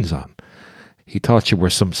of jeans on. He thought you were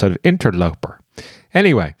some sort of interloper.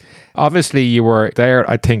 Anyway, obviously you were there,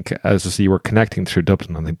 I think, as you were connecting through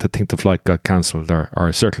Dublin. I think the flight got cancelled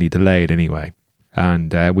or certainly delayed anyway.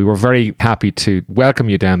 And we were very happy to welcome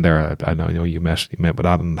you down there. I know you met with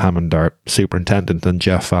Alan Hammond, our superintendent, and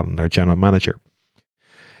Jeff Allen, our general manager.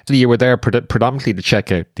 So you were there predominantly to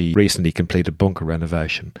check out the recently completed bunker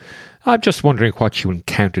renovation. I'm just wondering what you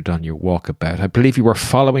encountered on your walkabout. I believe you were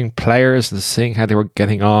following players and seeing how they were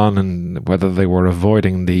getting on and whether they were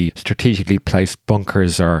avoiding the strategically placed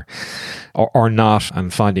bunkers or not,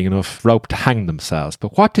 and finding enough rope to hang themselves.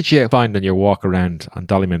 But what did you find on your walk around on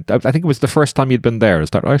Dollymount? I think it was the first time you'd been there. Is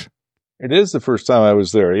that right? It is the first time I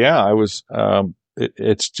was there. Yeah, I was.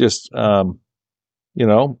 It's just,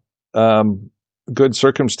 good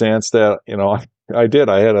circumstance that, I did.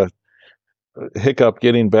 I had a hiccup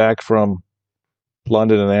getting back from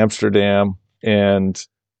London and Amsterdam, and,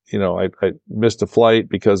 I missed a flight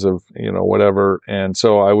because of, whatever. And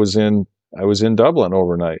so I was in Dublin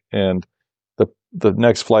overnight, and the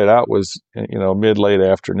next flight out was, late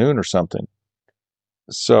afternoon or something.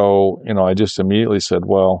 So, I just immediately said,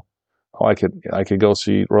 well, I could go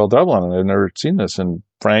see Royal Dublin, and I've never seen this. And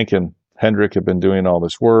Frank and Hendrik had been doing all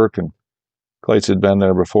this work, and Clates had been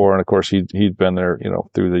there before, and of course he'd been there,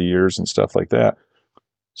 through the years and stuff like that.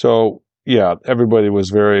 So yeah, everybody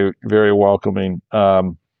was very, very welcoming.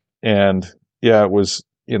 And yeah, it was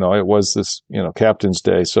this, Captain's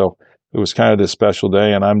Day. So it was kind of this special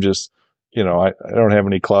day, and I'm just, I don't have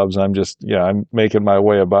any clubs. I'm just, I'm making my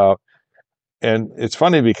way about. And it's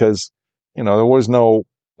funny because, there was no,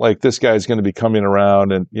 like, this guy's going to be coming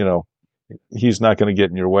around and, he's not going to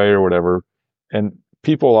get in your way or whatever. And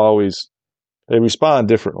people always, they respond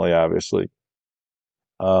differently, obviously.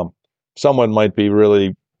 Someone might be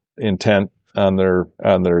really intent on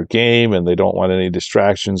their game, and they don't want any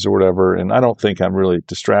distractions or whatever. And I don't think I'm really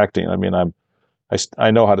distracting. I mean,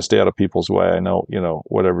 I know how to stay out of people's way. I know,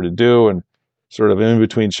 whatever to do, and sort of in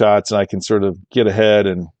between shots, and I can sort of get ahead,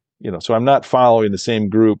 and, so I'm not following the same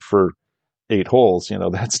group for 8 holes.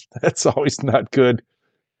 That's always not good,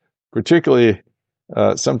 particularly.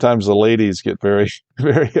 Sometimes the ladies get very,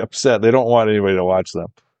 very upset. They don't want anybody to watch them.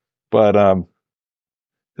 But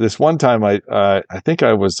this one time, I think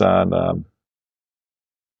I was on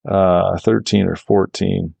 13 or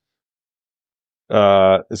 14.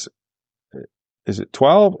 Is it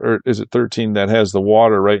 12 or is it 13 that has the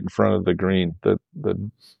water right in front of the green? The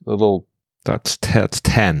little. That's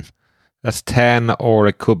 10. That's 10, or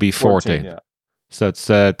it could be 14. Yeah. So it's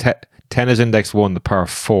 10 is index 1, the par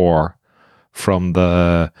 4. From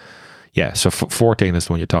the 14 is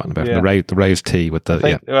the one you're talking about. Yeah. The raised tee with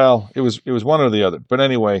the Well, it was one or the other, but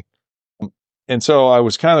anyway. And so I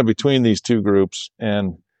was kind of between these two groups,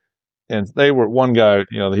 and they were, one guy,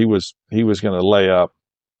 he was going to lay up,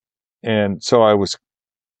 and so I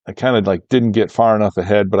kind of like didn't get far enough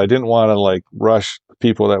ahead, but I didn't want to like rush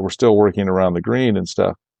people that were still working around the green and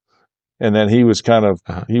stuff. And then he was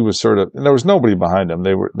sort of, and there was nobody behind him.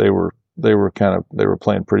 They were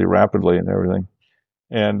playing pretty rapidly and everything.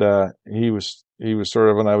 And he was sort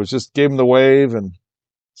of, and I was just gave him the wave, and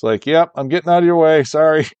it's like, yep, I'm getting out of your way.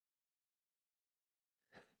 Sorry.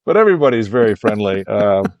 But everybody's very friendly.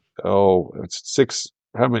 It's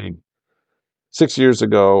 6 years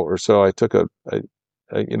ago or so, I took I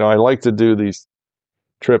like to do these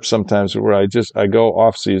trips sometimes where I go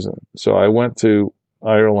off season. So I went to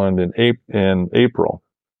Ireland in April,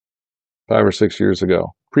 5 or 6 years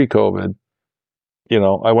ago, pre-COVID.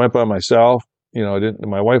 I went by myself.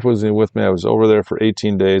 My wife wasn't with me. I was over there for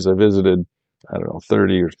 18 days. I visited, I don't know,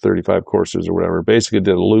 30 or 35 courses or whatever. Basically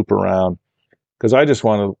did a loop around because I just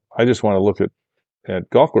want to look at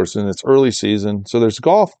golf courses, and it's early season. So there's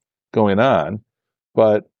golf going on,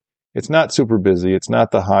 but it's not super busy. It's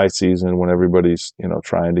not the high season when everybody's,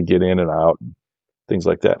 trying to get in and out and things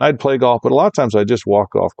like that. And I'd play golf, but a lot of times I just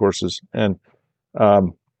walk golf courses. And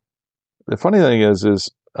the funny thing is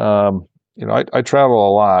I travel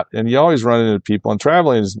a lot, and you always run into people, and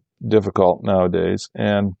traveling is difficult nowadays.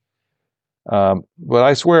 And but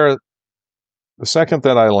I swear, the second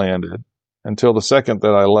that I landed until the second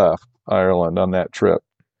that I left Ireland on that trip,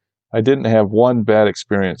 I didn't have one bad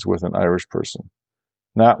experience with an Irish person.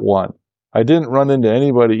 Not one. I didn't run into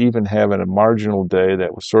anybody even having a marginal day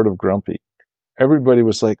that was sort of grumpy. Everybody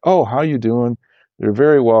was like, "Oh, how you doing?" They're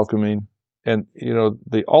very welcoming. And,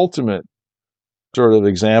 the ultimate sort of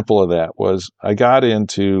example of that was I got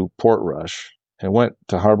into Portrush and went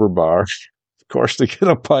to Harbor Bar, of course, to get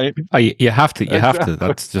a pint. Oh, you have to.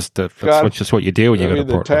 That's just what you do when you go to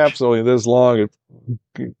Portrush. The tap's only this long.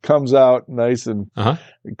 It comes out nice and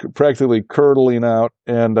practically curdling out.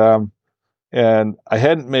 And I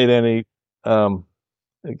hadn't made any,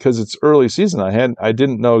 because it's early season. I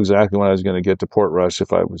didn't know exactly when I was going to get to Portrush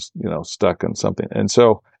if I was, stuck on something. And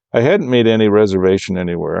so I hadn't made any reservation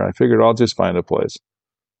anywhere. I figured I'll just find a place.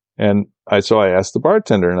 And so I asked the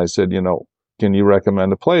bartender, and I said, can you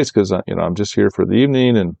recommend a place? Because, I'm just here for the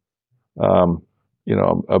evening, and,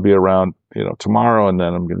 I'll be around, tomorrow, and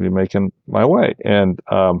then I'm going to be making my way. And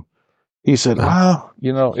he said, well,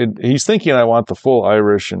 he's thinking I want the full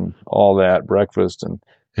Irish and all that breakfast. And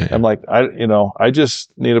I'm like, I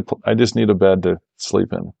just need a bed to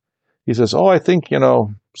sleep in. He says, oh, I think,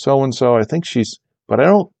 so-and-so, I think she's, but I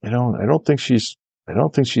don't think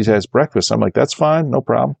she has breakfast. I'm like, that's fine. No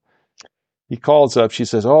problem. He calls up. She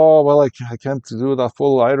says, oh, well, I can't do the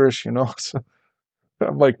full Irish, So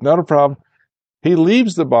I'm like, not a problem. He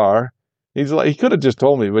leaves the bar. He's like, he could have just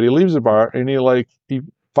told me, but he leaves the bar, and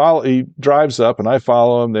he drives up, and I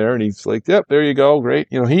follow him there, and he's like, yep, there you go. Great.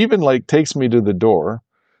 He even takes me to the door.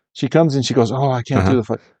 She comes in, she goes, oh, I can't do the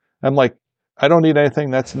fight. I'm like, I don't need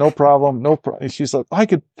anything. That's no problem. No problem. And she's like,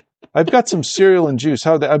 I've got some cereal and juice.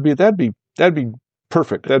 That'd be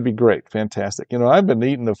perfect. That'd be great. Fantastic. I've been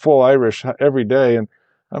eating the full Irish every day, and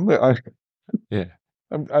I'm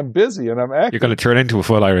busy and I'm active. You're going to turn into a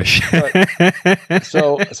full Irish.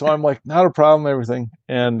 So I'm like, not a problem, everything.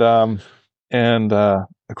 And of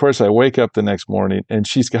course I wake up the next morning, and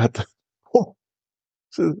she's got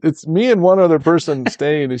so it's me and one other person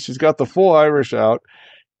staying, and she's got the full Irish out.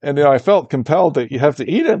 And I felt compelled that you have to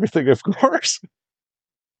eat everything, of course.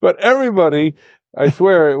 But everybody, I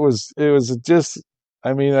swear, it was just,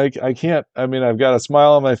 I can't, I've got a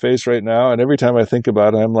smile on my face right now. And every time I think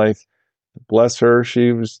about it, I'm like, bless her.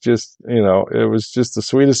 She was just, it was just the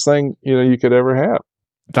sweetest thing, you could ever have.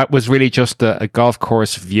 That was really just a golf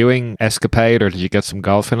course viewing escapade, or did you get some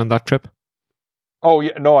golf in on that trip? Oh,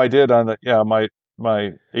 yeah. No, I did on my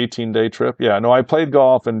 18-day trip. Yeah. No, I played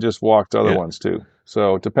golf and just walked other ones too.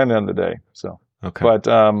 So depending on the day. So, okay. But,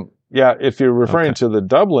 yeah, if you're referring to the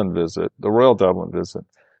Dublin visit, the Royal Dublin visit.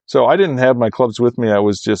 So I didn't have my clubs with me. I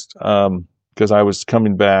was just, because I was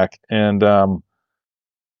coming back, and so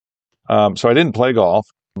I didn't play golf.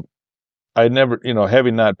 I'd never,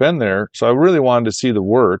 having not been there. So I really wanted to see the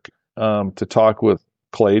work, to talk with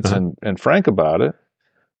Clates and Frank about it,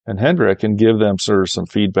 and Hendrik, and give them sort of some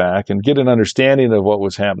feedback and get an understanding of what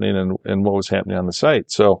was happening and what was happening on the site.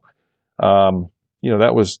 So,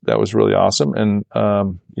 that was really awesome. And,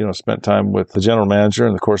 spent time with the general manager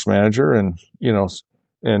and the course manager, and,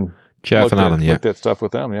 and Jeff and Alan, looked at stuff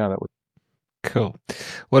with them. Yeah, that was cool.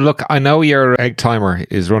 Well, look, I know your egg timer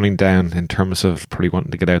is running down in terms of probably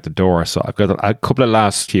wanting to get out the door. So I've got a couple of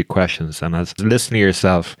last few questions. And as a listener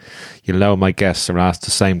yourself, you'll know my guests are asked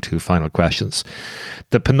the same two final questions.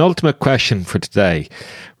 The penultimate question for today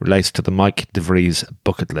relates to the Mike DeVries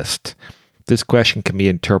bucket list. This question can be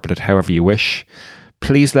interpreted however you wish.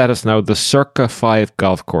 Please let us know the circa 5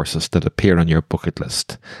 golf courses that appear on your bucket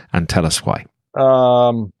list, and tell us why.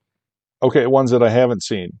 Okay, ones that I haven't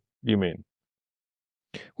seen, you mean?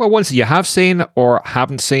 Well, ones that you have seen or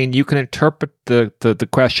haven't seen, you can interpret the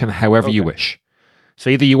question however you wish. So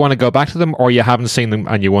either you want to go back to them or you haven't seen them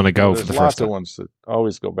and you want to go for the first time. There's lots of ones that I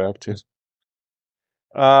always go back to.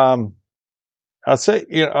 I'll say,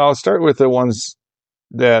 I'll start with the ones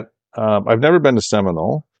that I've never been to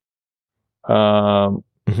Seminole. And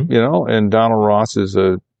Donald Ross is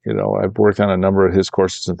I've worked on a number of his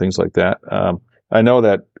courses and things like that. I know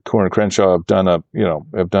that Corn and Crenshaw have done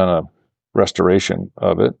a restoration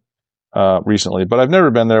of it recently, but I've never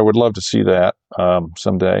been there. Would love to see that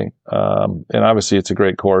someday. And obviously, it's a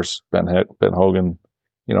great course. Ben Hogan,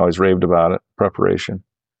 has raved about it. Preparation.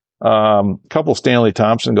 Couple Stanley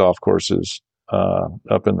Thompson golf courses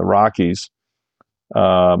up in the Rockies,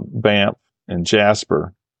 Banff and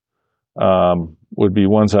Jasper. Would be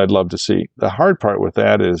ones I'd love to see. The hard part with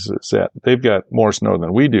that is that they've got more snow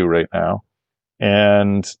than we do right now.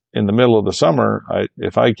 And in the middle of the summer,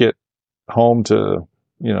 if I get home to,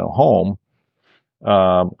 home,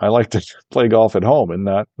 I like to play golf at home and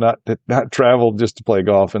not travel just to play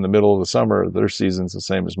golf in the middle of the summer. Their season's the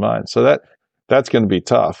same as mine. So that's going to be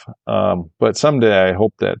tough. But someday I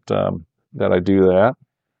hope that I do that.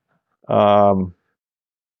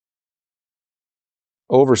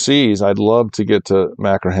 Overseas, I'd love to get to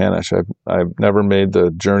Machrihanish. I've never made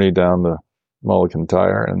the journey down the Mulligan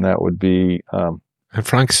Tire, and that would be. And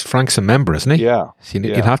Frank's a member, isn't he? Yeah. So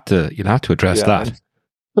you'd have to address that.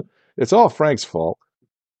 It's all Frank's fault.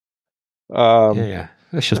 Yeah.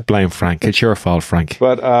 Let's just blame Frank. It's your fault, Frank.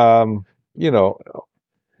 But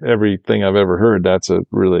everything I've ever heard, that's a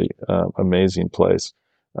really amazing place.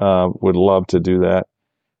 Would love to do that.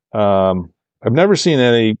 I've never seen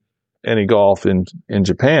any golf in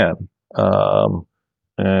Japan.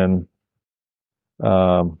 And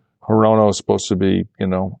Hirono is supposed to be,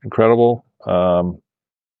 incredible.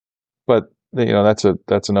 But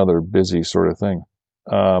that's another busy sort of thing.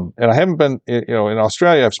 And I haven't been, in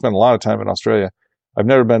Australia. I've spent a lot of time in Australia. I've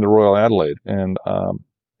never been to Royal Adelaide, and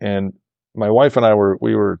my wife and I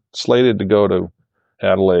were slated to go to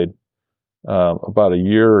Adelaide about a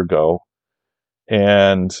year ago,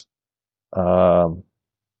 and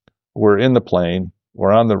we're in the plane,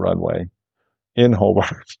 we're on the runway in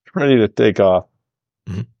Hobart, ready to take off.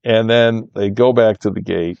 Mm-hmm. And then they go back to the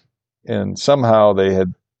gate, and somehow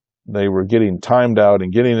they were getting timed out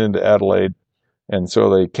and getting into Adelaide. And so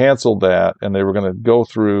they canceled that, and they were going to go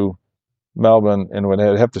through Melbourne and would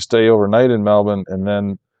have to stay overnight in Melbourne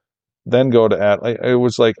and then go to Adelaide. It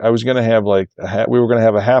was like I was going to have we were going to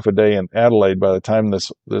have a half a day in Adelaide by the time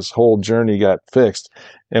this whole journey got fixed.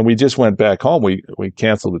 And we just went back home. We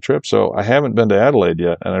canceled the trip. So I haven't been to Adelaide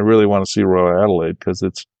yet, and I really want to see Royal Adelaide because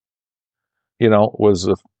it's, was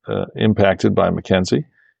impacted by Mackenzie.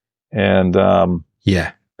 And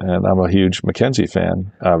yeah. And I'm a huge Mackenzie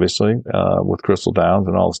fan, obviously, with Crystal Downs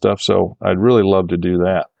and all the stuff. So I'd really love to do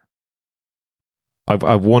that.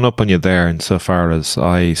 I've one up on you there insofar as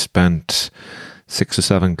I spent 6 or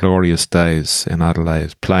 7 glorious days in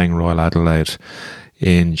Adelaide, playing Royal Adelaide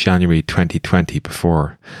in January 2020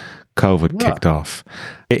 before COVID kicked off.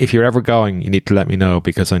 If you're ever going, you need to let me know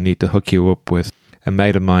because I need to hook you up with a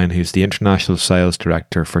mate of mine who's the international sales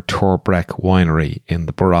director for Torbreck Winery in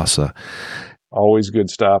the Barossa. Always good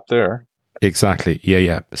stop there. Exactly.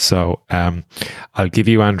 Yeah. So I'll give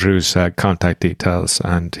you Andrew's contact details,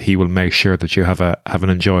 and he will make sure that you have an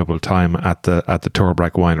enjoyable time at the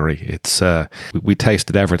Torbreck Winery. It's we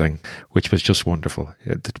tasted everything, which was just wonderful.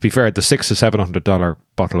 To be fair, the $600 to $700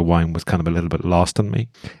 bottle of wine was kind of a little bit lost on me.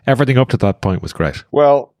 Everything up to that point was great.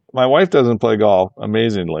 Well, my wife doesn't play golf,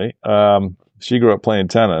 amazingly. She grew up playing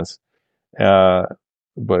tennis, but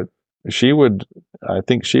I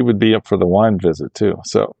think she would be up for the wine visit too.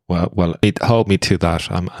 So well, hold me to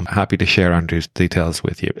that. I'm happy to share Andrew's details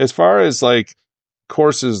with you. As far as like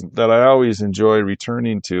courses that I always enjoy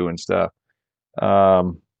returning to and stuff,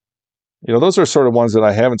 those are sort of ones that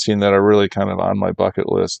I haven't seen that are really kind of on my bucket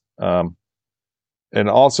list. And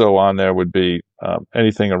also on there would be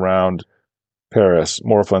anything around Paris,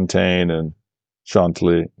 Morfontaine and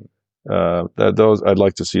Chantilly. Those I'd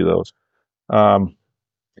like to see those.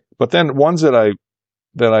 But then ones that I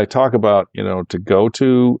talk about, to go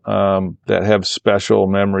to that have special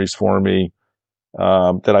memories for me,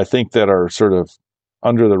 that I think that are sort of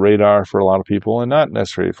under the radar for a lot of people and not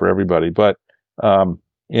necessarily for everybody. But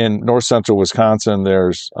in north central Wisconsin,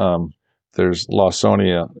 there's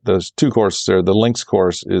Lawsonia. There's 2 courses there. The Links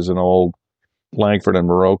course is an old Langford and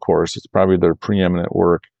Moreau course. It's probably their preeminent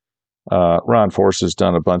work. Ron Force has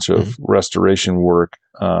done a bunch of restoration work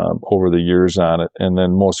over the years on it. And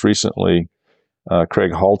then most recently,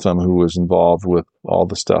 Craig Haltom, who was involved with all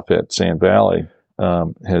the stuff at Sand Valley,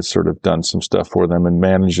 has sort of done some stuff for them and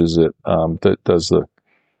manages it. That does the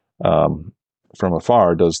from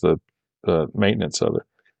afar, does the maintenance of it.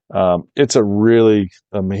 It's a really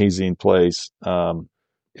amazing place.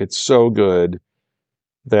 It's so good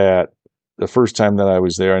that the first time that I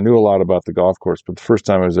was there, I knew a lot about the golf course, but the first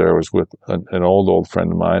time I was there, I was with an old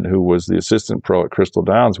friend of mine who was the assistant pro at Crystal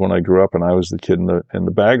Downs when I grew up, and I was the kid in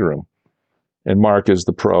the bag room. And Mark is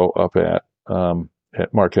the pro up at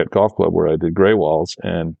Marquette Golf Club where I did gray walls,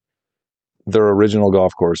 and their original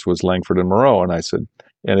golf course was Langford and Moreau. And I said,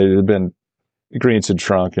 and it had been, greens had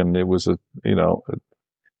shrunk, and it was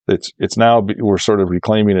it's now, we're sort of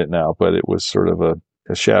reclaiming it now, but it was sort of a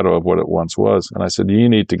shadow of what it once was. And I said, you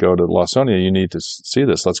need to go to Lawsonia. You need to see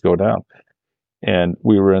this. Let's go down. And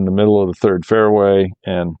we were in the middle of the third fairway,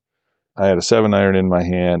 and I had a 7-iron in my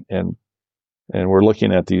hand, and we're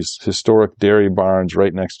looking at these historic dairy barns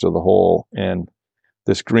right next to the hole, and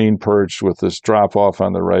this green perch with this drop off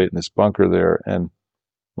on the right and this bunker there. And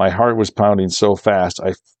my heart was pounding so fast,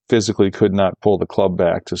 I physically could not pull the club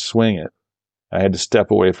back to swing it. I had to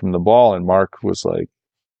step away from the ball, and Mark was like,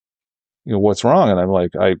 what's wrong? And I'm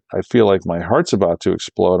like, I feel like my heart's about to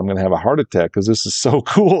explode. I'm going to have a heart attack because this is so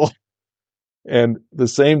cool. And the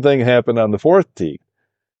same thing happened on the fourth tee.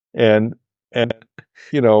 And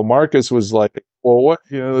Marcus was like, well, what,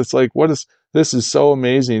 it's like, this is so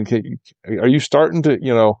amazing. Are you starting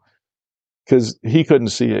to, because he couldn't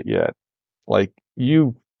see it yet. Like,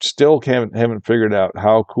 you still haven't figured out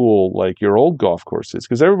how cool, like, your old golf course is.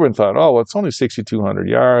 Because everyone thought, oh, well, it's only 6,200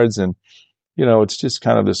 yards. And, it's just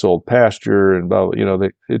kind of this old pasture and blah,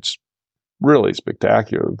 it's really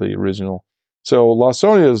spectacular, the original. So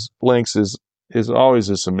Lawsonia's links is always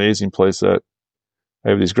this amazing place that I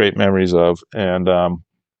have these great memories of. And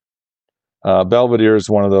Belvedere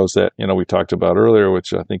is one of those that, we talked about earlier,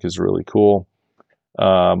 which I think is really cool.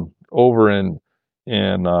 Over in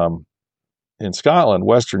Scotland,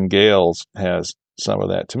 Western Gales has some of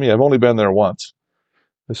that. To me, I've only been there once.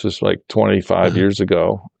 This was like 25 years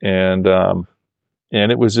ago. And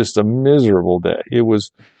it was just a miserable day. It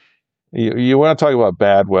was, you want to talk about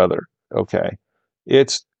bad weather. Okay.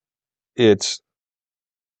 It's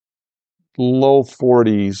low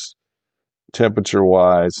 40s temperature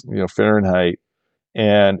wise, Fahrenheit,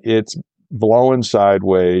 and it's blowing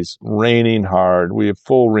sideways, raining hard. We have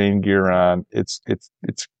full rain gear on. It's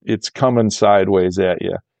coming sideways at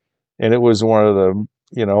you. And it was one of the,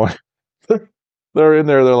 they're in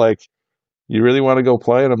there. They're like, you really want to go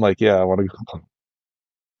play? And I'm like, yeah, I want to go play.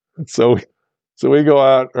 So we go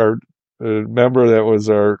out. Our member that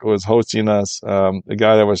was hosting us, the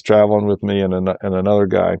guy that was traveling with me, and another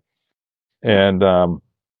guy, and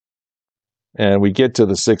we get to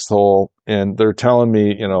the sixth hole, and they're telling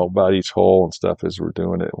me, about each hole and stuff as we're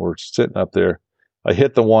doing it. We're sitting up there. I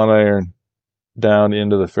hit the 1-iron down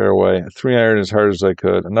into the fairway, a 3-iron as hard as I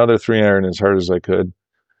could, another 3-iron as hard as I could,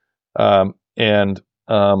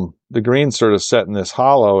 the green's sort of set in this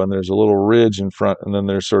hollow, and there's a little ridge in front, and then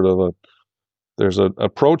there's sort of there's an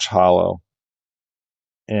approach hollow.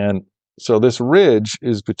 And so this ridge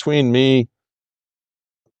is between me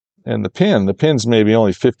and the pin. The pin's maybe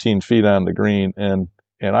only 15 feet on the green. And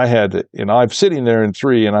I had to, I'm sitting there in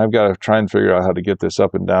 3, and I've got to try and figure out how to get this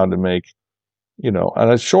up and down to make,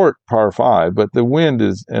 on a short par 5, but the wind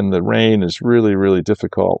and the rain is really, really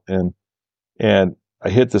difficult. And I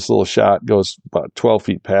hit this little shot, goes about 12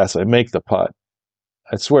 feet past. I make the putt.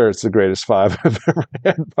 I swear it's the greatest 5 I've ever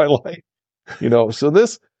had in my life. So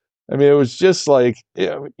this, it was just like,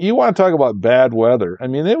 you want to talk about bad weather.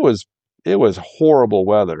 it was horrible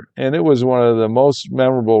weather, and it was one of the most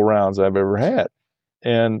memorable rounds I've ever had.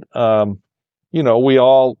 And, we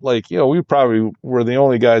all we probably were the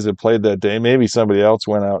only guys that played that day. Maybe somebody else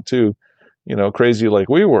went out too, crazy like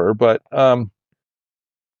we were, but,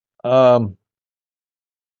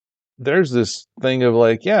 there's this thing of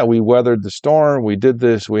like, yeah, we weathered the storm. We did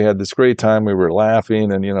this. We had this great time. We were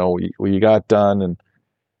laughing, and, we got done,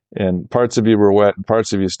 and parts of you were wet and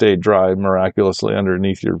parts of you stayed dry miraculously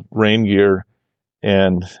underneath your rain gear.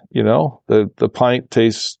 And, the pint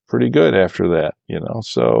tastes pretty good after that,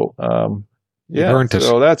 so, yeah,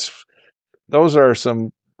 so those are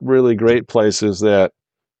some really great places that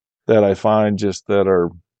I find just that are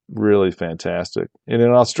really fantastic. And in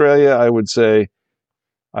Australia, I would say,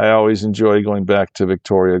 I always enjoy going back to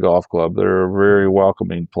Victoria Golf Club. They're a very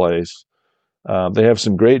welcoming place. They have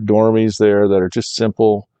some great dormies there that are just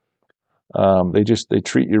simple. They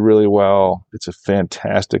treat you really well. It's a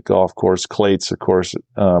fantastic golf course. Clates, of course,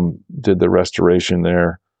 did the restoration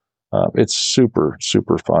there. It's super,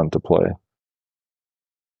 super fun to play.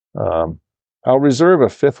 I'll reserve a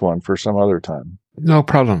fifth one for some other time. No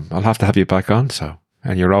problem. I'll have to have you back on.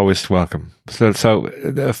 And you're always welcome. So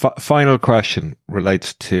the final question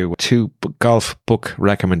relates to two golf book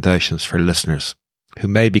recommendations for listeners who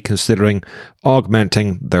may be considering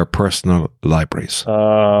augmenting their personal libraries.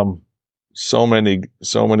 So many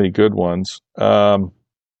good ones. Being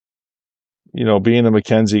a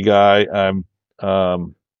Mackenzie guy, I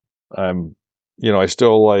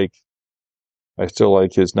still like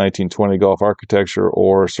his 1920 golf architecture,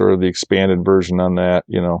 or sort of the expanded version on that,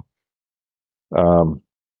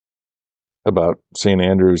 about St.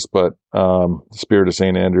 Andrews, but the Spirit of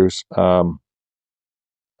St. Andrews.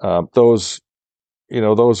 Those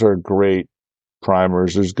are great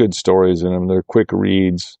primers. There's good stories in them. They're quick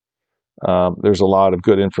reads. There's a lot of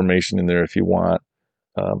good information in there if you want.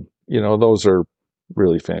 Those are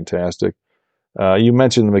really fantastic. You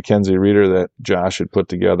mentioned the Mackenzie Reader that Josh had put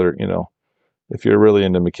together. If you're really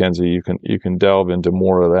into Mackenzie, you can delve into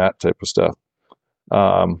more of that type of stuff.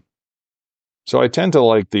 So I tend to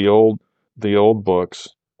like the old books,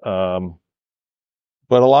 but a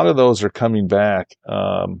lot of those are coming back.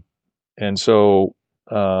 And so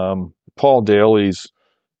Paul Daly's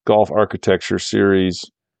Golf Architecture series,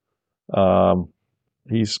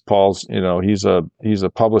 he's a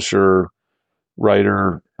publisher,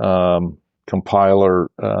 writer, compiler,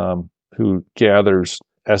 who gathers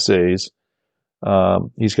essays.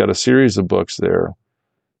 He's got a series of books there,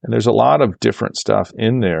 and there's a lot of different stuff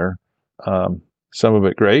in there. Some of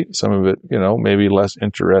it great, some of it, maybe less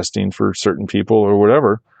interesting for certain people or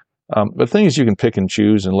whatever. But things you can pick and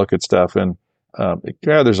choose and look at stuff, and it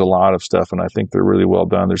gathers a lot of stuff, and I think they're really well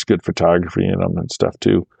done. There's good photography in them and stuff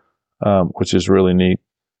too, which is really neat.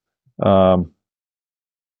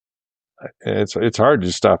 It's hard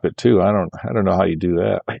to stop it too. I don't know how you do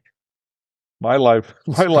that. My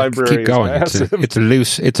library Keep going. is massive.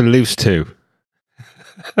 It's a loose two.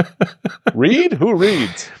 Read? Who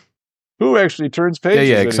reads? Who actually turns pages?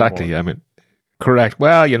 Yeah, exactly. Anymore? I mean, correct.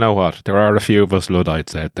 Well, you know what? There are a few of us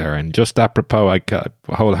Luddites out there, and just apropos, I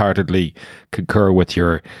wholeheartedly concur with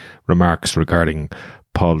your remarks regarding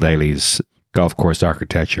Paul Daly's Golf Course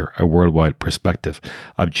Architecture, A Worldwide Perspective.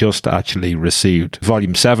 I've just actually received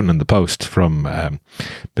Volume 7 in the post from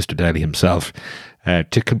Mr. Daly himself,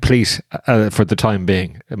 to complete, for the time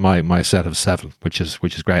being, my set of 7, which is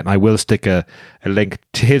great. And I will stick a link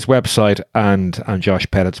to his website and Josh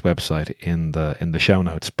Pettit's website in the show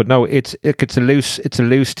notes. But no, it's a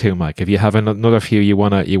loose too, Mike. If you have another few you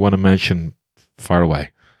wanna mention, far away.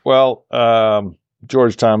 Well,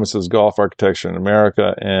 George Thomas's Golf Architecture in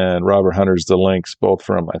America and Robert Hunter's The Links, both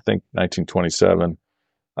from I think 1927.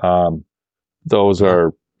 Those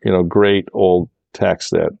are great old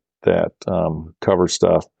texts that cover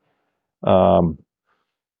stuff. And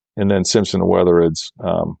then Simpson and Weatheridge,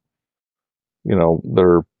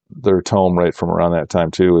 their tome right from around that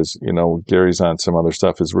time too is, Gary's on some other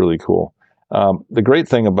stuff is really cool. The great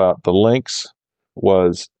thing about The Links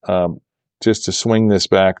was, just to swing this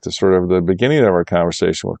back to sort of the beginning of our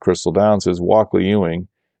conversation with Crystal Downs, is Walkley Ewing,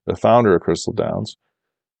 the founder of Crystal Downs.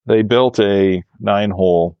 They built a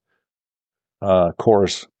 9-hole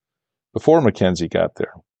course before Mackenzie got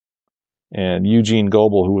there. And Eugene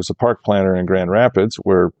Goebel, who was a park planner in Grand Rapids,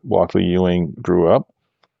 where Walkley Ewing grew up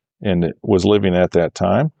and was living at that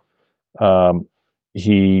time,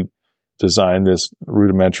 he designed this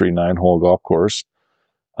rudimentary 9-hole golf course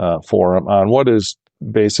for him on what is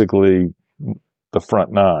basically the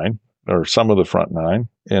front 9, or some of the front 9,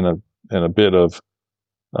 in a bit of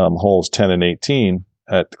holes 10 and 18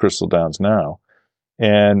 at Crystal Downs now.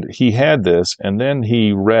 And he had this, and then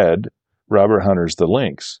he read Robert Hunter's The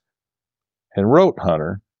Links, and wrote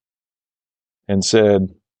Hunter and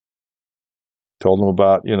told him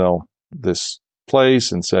about, this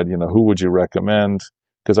place, and said, who would you recommend?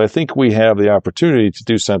 Because I think we have the opportunity to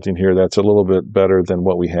do something here that's a little bit better than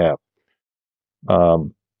what we have.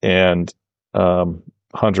 And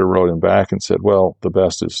Hunter wrote him back and said, well, the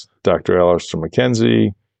best is Dr. Alistair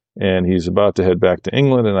Mackenzie, and he's about to head back to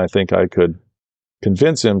England, and I think I could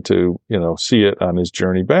convince him to, see it on his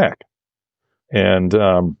journey back. And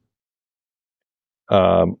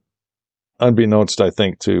unbeknownst, I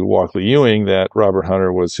think, to Walkley Ewing, that Robert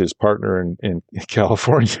Hunter was his partner in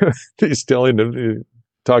California. He's telling him to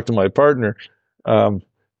talk to my partner.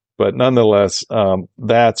 But nonetheless,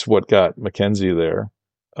 that's what got Mackenzie there.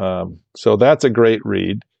 So that's a great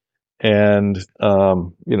read, and,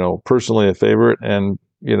 personally a favorite, and,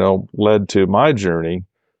 led to my journey.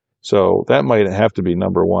 So that might have to be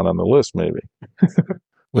number 1 on the list, maybe.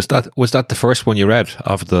 Was that the first one you read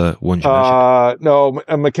of the ones you mentioned? No,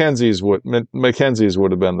 Mackenzie's would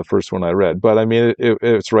have been the first one I read, but I mean,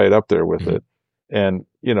 it's right up there with it. And,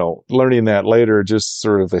 learning that later, just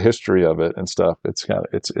sort of the history of it and stuff, it's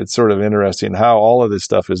sort of interesting how all of this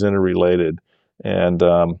stuff is interrelated. And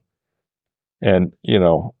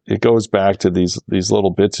it goes back to these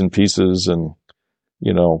little bits and pieces. And,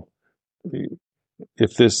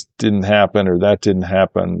 if this didn't happen or that didn't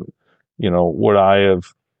happen,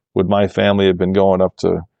 would my family have been going up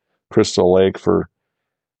to Crystal Lake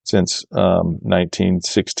since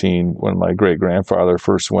 1916 when my great grandfather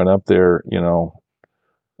first went up there?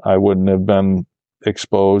 I wouldn't have been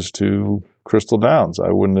exposed to Crystal Downs. I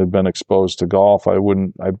wouldn't have been exposed to golf. I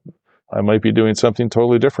might be doing something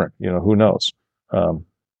totally different. Who knows?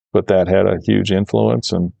 But that had a huge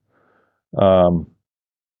influence. And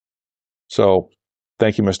so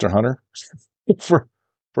thank you, Mr. Hunter, for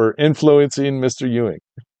influencing Mr. Ewing.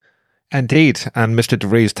 Indeed. And Mr.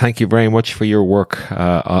 DeVries, thank you very much for your work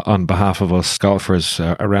on behalf of us golfers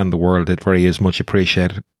around the world. It very is much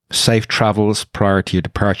appreciated. Safe travels prior to your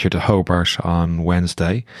departure to Hobart on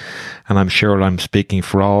Wednesday. And I'm sure I'm speaking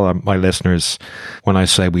for all my listeners when I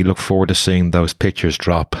say we look forward to seeing those pictures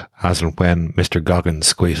drop as and when Mr. Goggins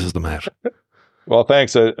squeezes them out. Well,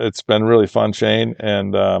 thanks. It's been really fun, Shane.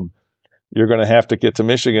 And you're going to have to get to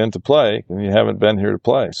Michigan to play, and you haven't been here to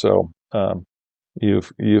play. So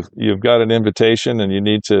you've got an invitation, and you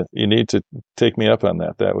need to take me up on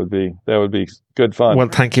that. That would be good fun. Well,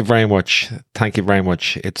 thank you very much. Thank you very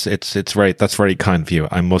much. That's very kind of you.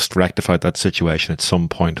 I must rectify that situation at some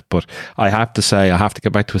point, but I have to say I have to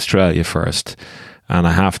get back to Australia first, and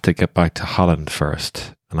I have to get back to Holland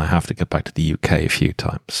first, and I have to get back to the UK a few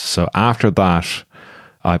times. So after that,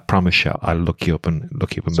 I promise you, I'll look you up in So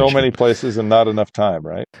Michigan. many places and not enough time,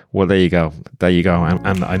 right? Well, there you go.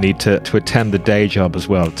 And I need to attend the day job as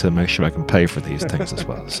well to make sure I can pay for these things as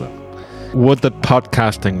well. So would that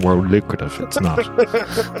podcasting were lucrative? It's not.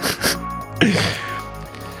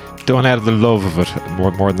 Doing out of the love of it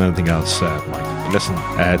more than anything else, Mike. Listen,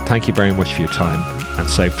 thank you very much for your time and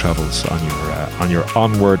safe travels on your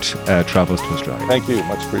onward travels to Australia. Thank you.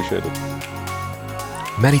 Much appreciated.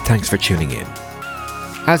 Many thanks for tuning in.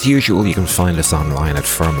 As usual, you can find us online at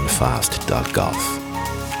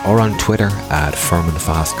firmandfast.golf or on Twitter at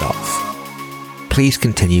firmandfastgolf. Please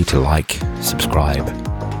continue to like, subscribe,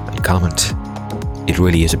 and comment. It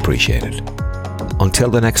really is appreciated.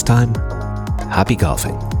 Until the next time, happy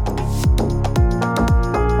golfing.